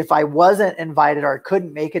if I wasn't invited or I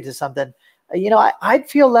couldn't make it to something, I'd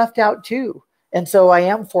feel left out too. And so I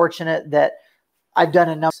am fortunate that I've done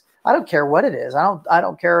enough. I don't care what it is. I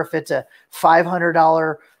don't care if it's a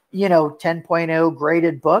 $500, 10.0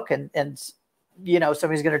 graded book and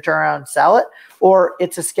somebody's going to turn around and sell it, or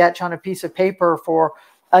it's a sketch on a piece of paper for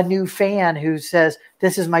a new fan who says,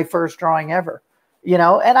 this is my first drawing ever,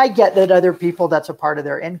 and I get that other people, that's a part of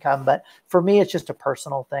their income, but for me, it's just a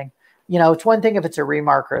personal thing. It's one thing if it's a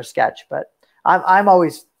remark or a sketch, but I'm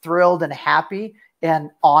always thrilled and happy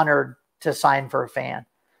and honored to sign for a fan.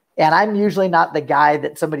 And I'm usually not the guy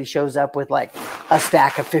that somebody shows up with like a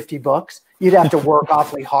stack of 50 books. You'd have to work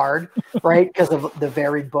awfully hard, right? Because of the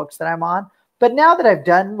varied books that I'm on. But now that I've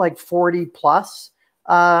done like 40 plus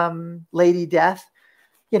Lady Death,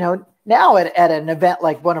 now at an event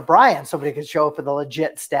like one of Brian's, somebody could show up with a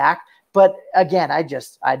legit stack. But again,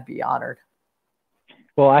 I'd be honored.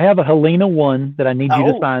 Well, I have a Helena 1 that I need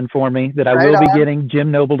you to sign for me that I will be getting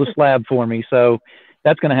Jim Noble to slab for me. So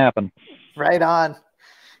that's going to happen. Right on.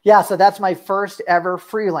 Yeah, so that's my first ever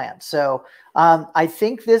freelance. So I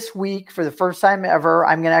think this week, for the first time ever,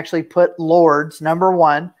 I'm going to actually put Lords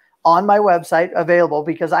 #1 on my website available,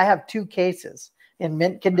 because I have 2 cases in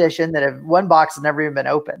mint condition that have, one box has never even been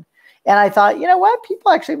opened. And I thought, you know what?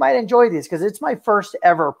 People actually might enjoy these because it's my first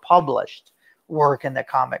ever published work in the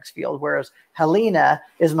comics field, whereas Helena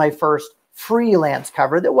is my first freelance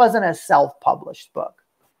cover that wasn't a self-published book.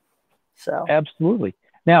 So absolutely.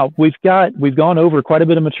 Now we've gone over quite a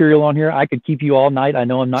bit of material on here. I could keep you all night. I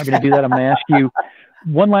know I'm not going to do that. I'm going to ask you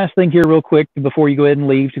one last thing here real quick before you go ahead and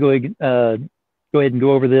leave to go ahead and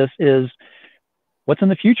go over this is what's in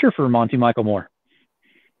the future for Monte Michael Moore?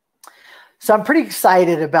 So I'm pretty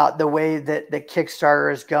excited about the way that the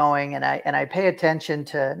Kickstarter is going. And I pay attention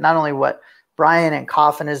to not only what Brian and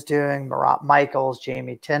Coffin is doing, Marat Michaels,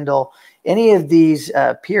 Jamie Tyndall, any of these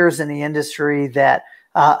peers in the industry that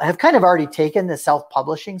have kind of already taken the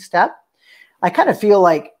self-publishing step. I kind of feel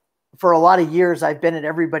like for a lot of years, I've been at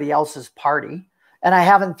everybody else's party and I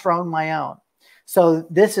haven't thrown my own. So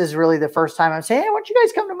this is really the first time I'm saying, hey, why don't you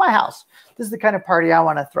guys come to my house? This is the kind of party I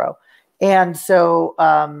want to throw. And so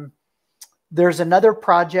there's another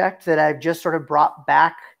project that I've just sort of brought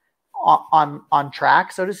back on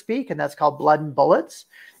track, so to speak, and that's called Blood and Bullets.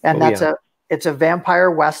 And it's a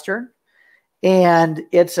vampire Western. And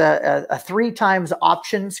it's a 3x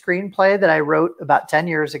option screenplay that I wrote about 10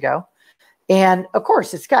 years ago. And of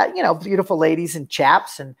course, it's got, beautiful ladies and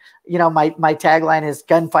chaps. And, my tagline is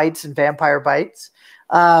gunfights and vampire bites.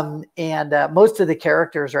 Most of the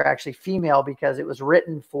characters are actually female because it was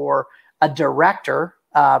written for a director,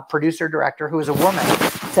 producer director, who was a woman.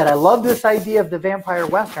 Said, I love this idea of the vampire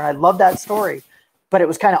Western. I love that story. But it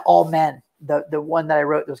was kind of all men. The one that I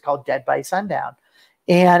wrote was called Dead by Sundown.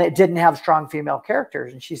 And it didn't have strong female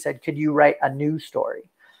characters. And she said, could you write a new story?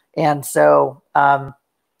 And so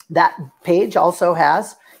that page also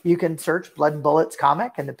has, you can search Blood and Bullets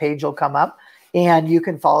comic and the page will come up and you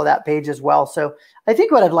can follow that page as well. So I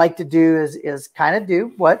think what I'd like to do is kind of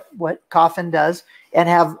do what Coffin does and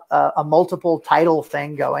have a multiple title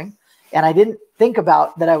thing going. And I didn't think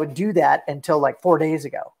about that I would do that until like 4 days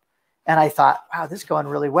ago. And I thought, wow, this is going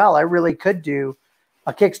really well. I really could do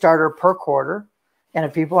a Kickstarter per quarter. And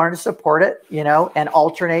if people aren't to support it, and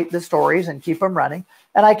alternate the stories and keep them running,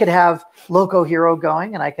 and I could have Loco Hero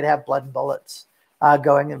going and I could have Blood and Bullets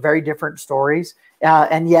going in very different stories.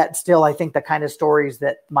 And yet still, I think the kind of stories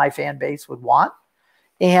that my fan base would want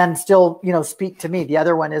and still, speak to me. The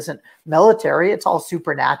other one isn't military. It's all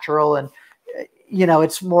supernatural. And,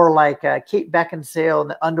 it's more like Kate Beckinsale in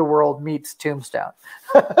the Underworld meets Tombstone.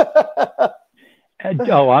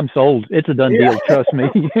 Oh, I'm sold. It's a done deal. Trust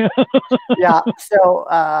me. Yeah. So,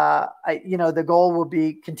 the goal will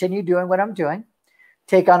be continue doing what I'm doing,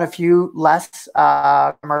 take on a few less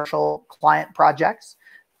commercial client projects,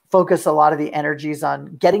 focus a lot of the energies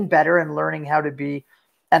on getting better and learning how to be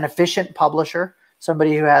an efficient publisher,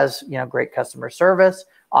 somebody who has, great customer service,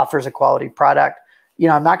 offers a quality product.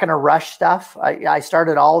 I'm not going to rush stuff. I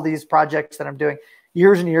started all these projects that I'm doing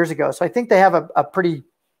years and years ago. So I think they have a pretty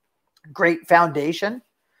great foundation.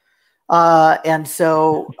 And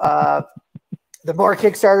so the more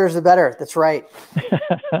Kickstarters, the better. That's right.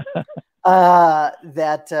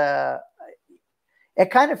 It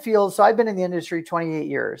kind of feels, so I've been in the industry 28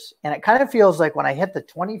 years, and it kind of feels like when I hit the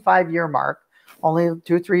 25-year mark, only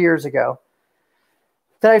 2 or 3 years ago,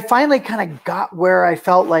 that I finally kind of got where I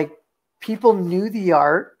felt like people knew the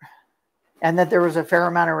art and that there was a fair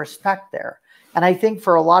amount of respect there. And I think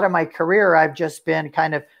for a lot of my career, I've just been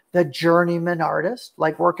kind of the journeyman artist,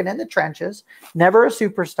 like working in the trenches, never a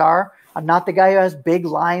superstar. I'm not the guy who has big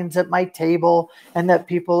lines at my table and that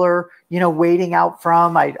people are, waiting out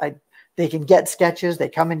from. They can get sketches. They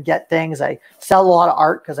come and get things. I sell a lot of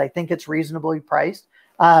art because I think it's reasonably priced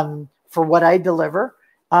for what I deliver.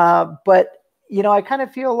 But, I kind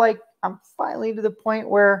of feel like I'm finally to the point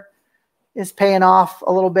where it's paying off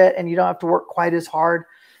a little bit and you don't have to work quite as hard.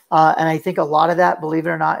 And I think a lot of that, believe it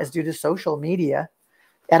or not, is due to social media.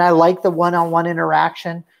 And I like the one-on-one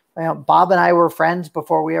interaction. Bob and I were friends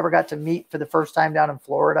before we ever got to meet for the first time down in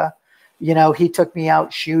Florida. He took me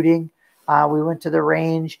out shooting. We went to the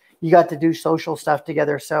range. You got to do social stuff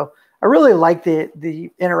together. So I really like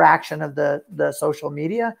the interaction of the social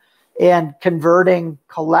media and converting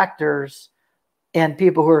collectors and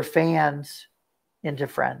people who are fans into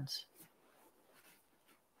friends.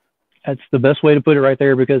 That's the best way to put it right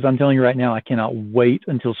there, because I'm telling you right now, I cannot wait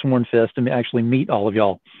until Sworn Fest to actually meet all of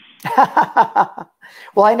y'all.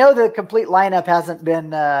 Well, I know the complete lineup hasn't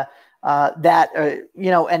been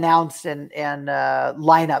announced and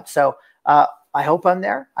lineup. So I hope I'm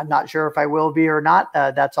there. I'm not sure if I will be or not.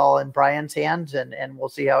 That's all in Brian's hands, and we'll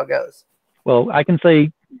see how it goes. Well, I can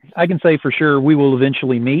say for sure we will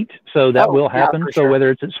eventually meet. So that will happen. So sure. whether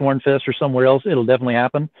it's at Sworn Fest or somewhere else, it'll definitely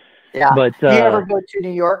happen. Yeah. But do you ever go to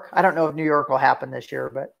New York? I don't know if New York will happen this year,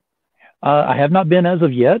 but I have not been as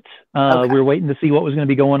of yet. Okay. We're waiting to see what was going to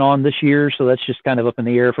be going on this year. So that's just kind of up in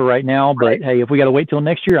the air for right now. But Right. hey, if we got to wait till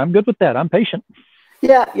next year, I'm good with that. I'm patient.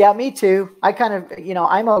 Yeah, me too. I kind of,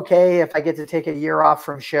 I'm okay if I get to take a year off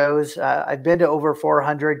from shows. I've been to over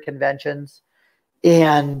 400 conventions,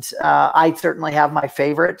 and I certainly have my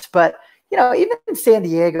favorites. But, even in San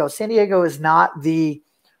Diego is not the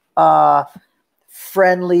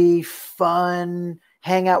friendly, fun,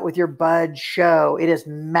 hang out with your bud show. It is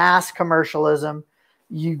mass commercialism.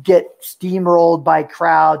 You get steamrolled by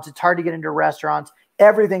crowds. It's hard to get into restaurants.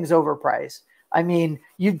 Everything's overpriced. I mean,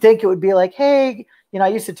 you'd think it would be like, hey, I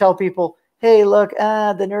used to tell people, hey, look,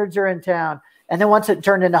 the nerds are in town. And then once it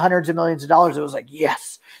turned into hundreds of millions of dollars, it was like,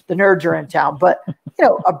 yes, the nerds are in town. But,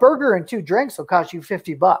 a burger and 2 drinks will cost you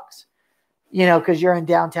 $50, because you're in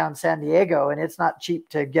downtown San Diego, and it's not cheap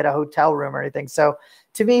to get a hotel room or anything. So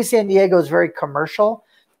to me, San Diego is very commercial.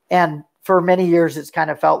 And for many years, it's kind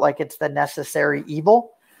of felt like it's the necessary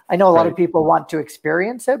evil. I know a lot of people want to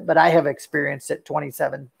experience it, but I have experienced it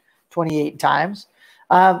 28 times.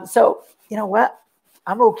 So you know what?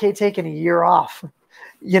 I'm okay taking a year off,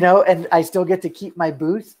 and I still get to keep my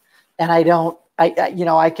booth, and I can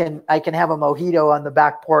have a mojito on the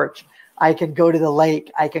back porch. I can go to the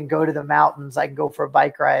lake. I can go to the mountains. I can go for a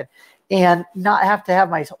bike ride and not have to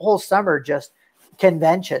have my whole summer just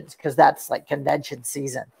conventions, because that's like convention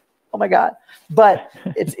season. Oh my God. But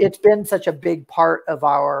it's been such a big part of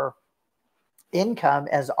our income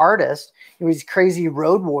as artists. It was crazy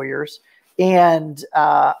road warriors. And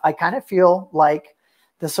I kind of feel like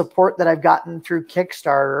the support that I've gotten through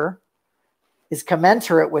Kickstarter is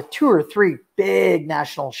commensurate with 2 or 3 big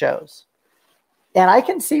national shows. And I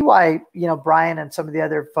can see why, Brian and some of the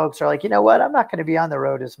other folks are like, you know what? I'm not going to be on the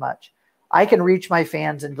road as much. I can reach my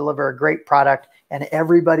fans and deliver a great product, and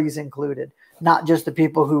everybody's included, not just the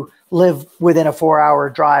people who live within a 4-hour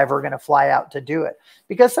drive are going to fly out to do it,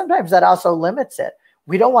 because sometimes that also limits it.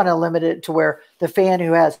 We don't want to limit it to where the fan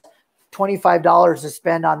who has $25 to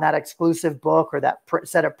spend on that exclusive book or that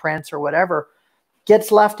set of prints or whatever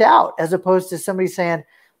gets left out, as opposed to somebody saying,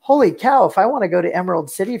 holy cow, if I want to go to Emerald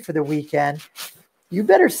City for the weekend, you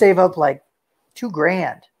better save up like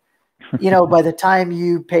 $2,000, by the time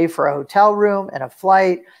you pay for a hotel room and a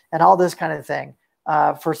flight and all this kind of thing.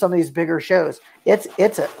 For some of these bigger shows,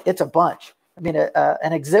 it's a bunch. I mean,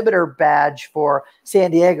 an exhibitor badge for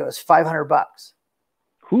San Diego is $500.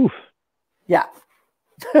 Oof. Yeah.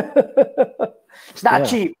 It's not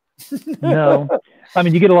cheap. No, I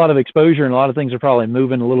mean, you get a lot of exposure, and a lot of things are probably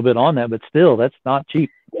moving a little bit on that, but still, that's not cheap.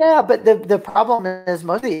 Yeah, but the problem is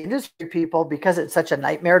most of the industry people, because it's such a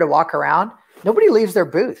nightmare to walk around, nobody leaves their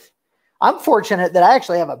booth. I'm fortunate that I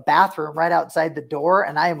actually have a bathroom right outside the door,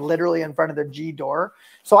 and I am literally in front of the G door.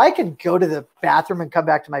 So I can go to the bathroom and come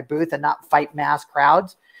back to my booth and not fight mass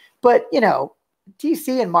crowds. But,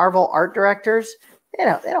 DC and Marvel art directors, they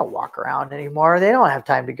don't walk around anymore. They don't have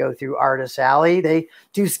time to go through Artist Alley. They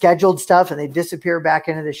do scheduled stuff and they disappear back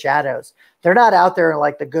into the shadows. They're not out there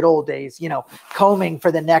like the good old days, combing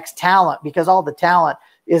for the next talent, because all the talent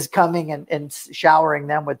is coming and showering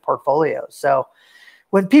them with portfolios. So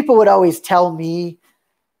when people would always tell me,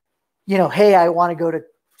 hey, I want to go to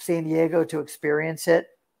San Diego to experience it,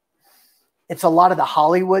 it's a lot of the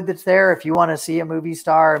Hollywood that's there. If you want to see a movie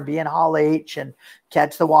star and be in Hall H and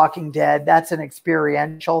catch The Walking Dead, that's an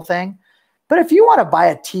experiential thing. But if you want to buy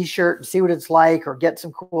a T-shirt and see what it's like, or get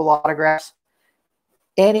some cool autographs,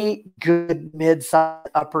 any good mid-size,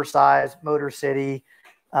 upper-size, Motor City,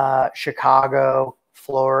 Chicago,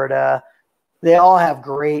 Florida, they all have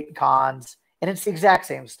great cons. And it's the exact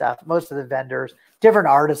same stuff. Most of the vendors, different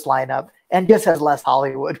artist lineup, and just has less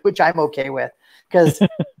Hollywood, which I'm okay with, because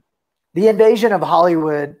the invasion of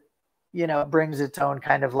Hollywood you know, brings its own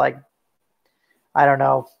kind of like, I don't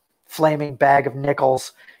know, flaming bag of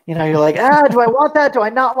nickels. You know, you're like, do I want that? Do I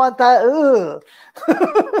not want that? Ugh.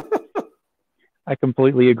 I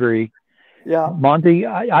completely agree. Yeah. Monte,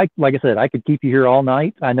 I like I said, I could keep you here all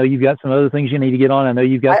night. I know you've got some other things you need to get on. I know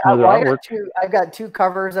you've got some other artwork. I've got two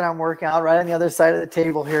covers that I'm working on right on the other side of the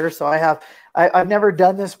table here. So I've never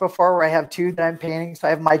done this before where I have two that I'm painting. So I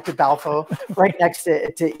have Mike DeBalfo right next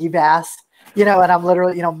to Ebas, you know, and I'm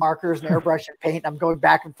literally, you know, markers and airbrush and paint. I'm going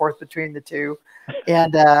back and forth between the two.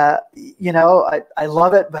 And, you know, I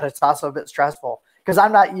love it, but it's also a bit stressful because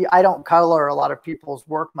I don't color a lot of people's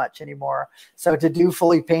work much anymore. So to do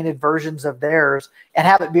fully painted versions of theirs and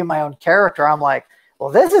have it be my own character, I'm like,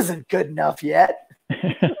 well, this isn't good enough yet.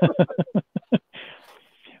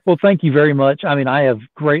 Well, thank you very much. I mean, I have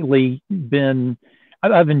greatly been,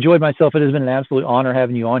 I've enjoyed myself. It has been an absolute honor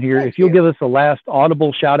having you on here. If you'll give us a last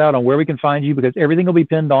audible shout out on where we can find you, because everything will be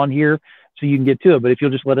pinned on here so you can get to it. But if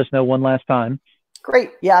you'll just let us know one last time.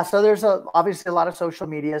 Great. Yeah. So there's obviously a lot of social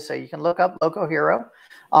media. So you can look up Loco Hero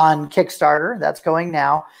on Kickstarter. That's going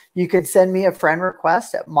now. You could send me a friend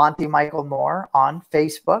request at Monte Michael Moore on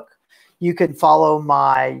Facebook. You can follow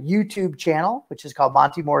my YouTube channel, which is called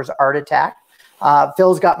Monte Moore's Art Attack.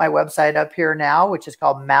 Phil's got my website up here now, which is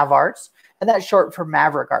called Mav Arts, and that's short for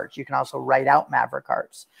Maverick Arts. You can also write out Maverick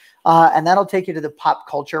Arts, and that'll take you to the pop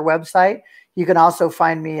culture website. You can also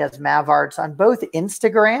find me as Mav Arts on both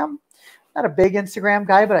Instagram. Not a big Instagram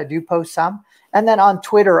guy, but I do post some. And then on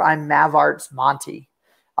Twitter, I'm Mav Arts Monty.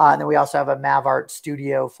 And then we also have a Mav Arts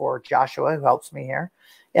studio for Joshua, who helps me here.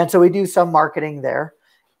 And so we do some marketing there.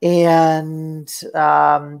 And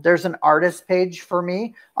there's an artist page for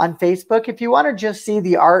me on Facebook. If you want to just see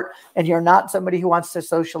the art and you're not somebody who wants to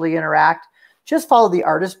socially interact, just follow the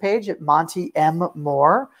artist page at Monte M.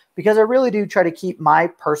 Moore, because I really do try to keep my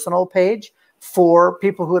personal page for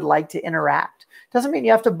people who would like to interact. Doesn't mean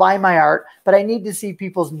you have to buy my art, but I need to see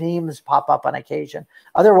people's names pop up on occasion.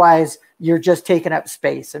 Otherwise, you're just taking up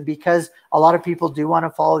space. And because a lot of people do want to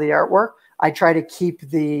follow the artwork, I try to keep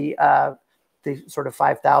the sort of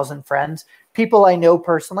 5,000 friends, people I know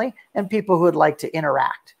personally, and people who would like to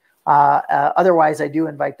interact. Otherwise, I do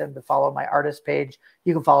invite them to follow my artist page.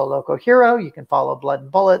 You can follow Loco Hero. You can follow Blood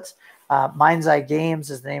and Bullets. Mind's Eye Games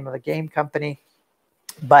is the name of the game company.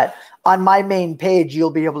 But on my main page,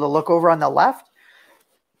 you'll be able to look over on the left.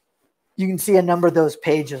 You can see a number of those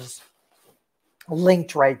pages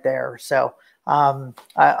linked right there. So I'm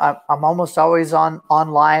almost always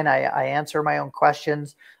online. I answer my own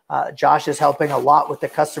questions. Josh is helping a lot with the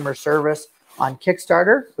customer service on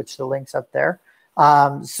Kickstarter, which the link's up there.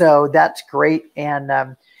 So that's great.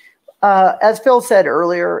 And as Phil said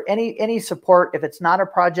earlier, any support, if it's not a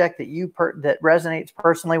project that that resonates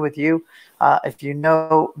personally with you, if you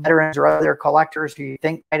know veterans or other collectors who you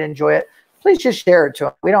think might enjoy it, please just share it to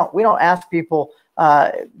them. We don't ask people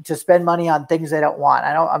to spend money on things they don't want.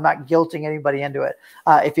 I'm not guilting anybody into it.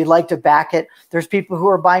 If you'd like to back it, there's people who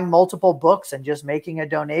are buying multiple books and just making a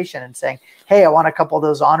donation and saying, hey, I want a couple of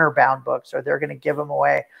those honor bound books, or they're going to give them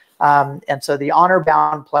away. And so the honor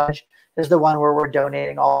bound pledge is the one where we're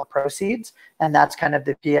donating all the proceeds. And that's kind of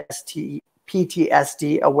the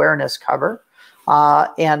PTSD awareness cover.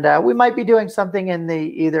 And we might be doing something in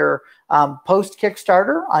the either post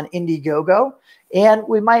Kickstarter on Indiegogo, and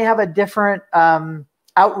we might have a different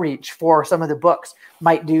outreach for some of the books.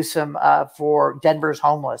 Might do some for Denver's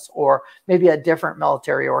homeless, or maybe a different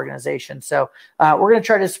military organization. So we're going to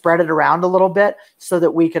try to spread it around a little bit so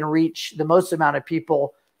that we can reach the most amount of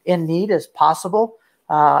people in need as possible.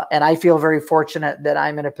 And I feel very fortunate that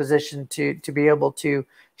I'm in a position to be able to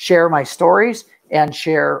share my stories and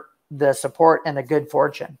share the support and the good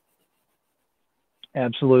fortune.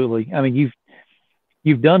 Absolutely. I mean,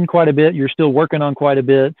 you've done quite a bit. You're still working on quite a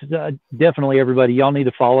bit. Definitely, everybody, y'all need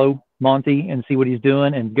to follow Monte and see what he's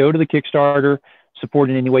doing, and go to the Kickstarter, support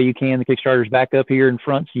in any way you can. The Kickstarter's back up here in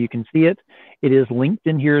front so you can see it. It is linked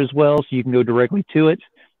in here as well, so you can go directly to it.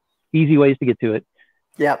 Easy ways to get to it.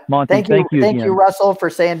 Yeah. Monte, thank you, Russell, for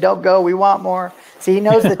saying, don't go, we want more. See, he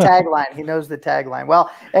knows the tagline. He knows the tagline.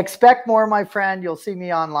 Well, expect more, my friend. You'll see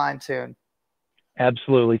me online soon.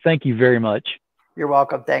 Absolutely. Thank you very much. You're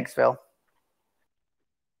welcome. Thanks, Phil.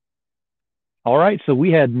 All right. So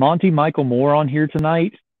we had Monte Michael Moore on here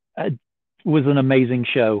tonight. It was an amazing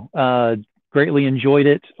show. Greatly enjoyed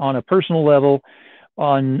it on a personal level,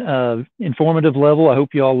 on informative level. I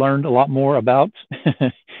hope you all learned a lot more about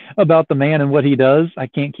about the man and what he does. I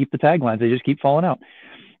can't keep the taglines. They just keep falling out.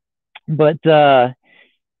 But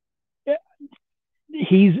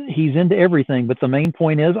he's into everything. But the main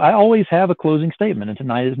point is, I always have a closing statement, and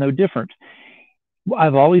tonight is no different.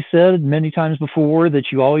 I've always said many times before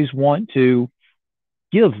that you always want to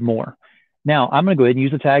give more. Now, I'm going to go ahead and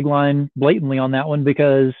use the tagline blatantly on that one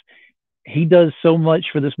because he does so much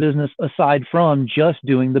for this business aside from just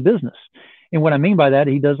doing the business. And what I mean by that,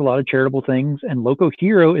 he does a lot of charitable things, and Loco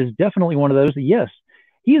Hero is definitely one of those that, yes,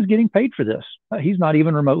 he is getting paid for this. He's not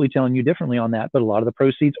even remotely telling you differently on that, but a lot of the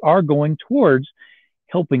proceeds are going towards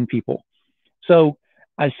helping people. So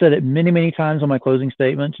I said it many, many times on my closing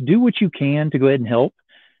statements. Do what you can to go ahead and help,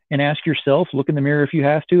 and ask yourself, look in the mirror if you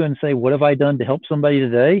have to, and say, what have I done to help somebody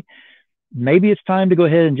today? Maybe it's time to go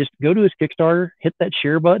ahead and just go to his Kickstarter, hit that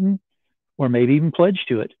share button, or maybe even pledge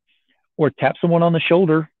to it, or tap someone on the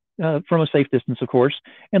shoulder from a safe distance, of course,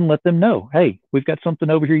 and let them know, hey, we've got something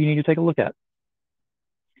over here you need to take a look at.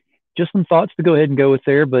 Just some thoughts to go ahead and go with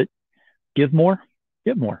there, but give more,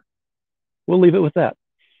 get more. We'll leave it with that.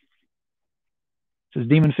 This is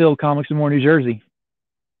Demon Phil, Comics in More, New Jersey.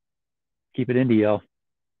 Keep it indie, y'all.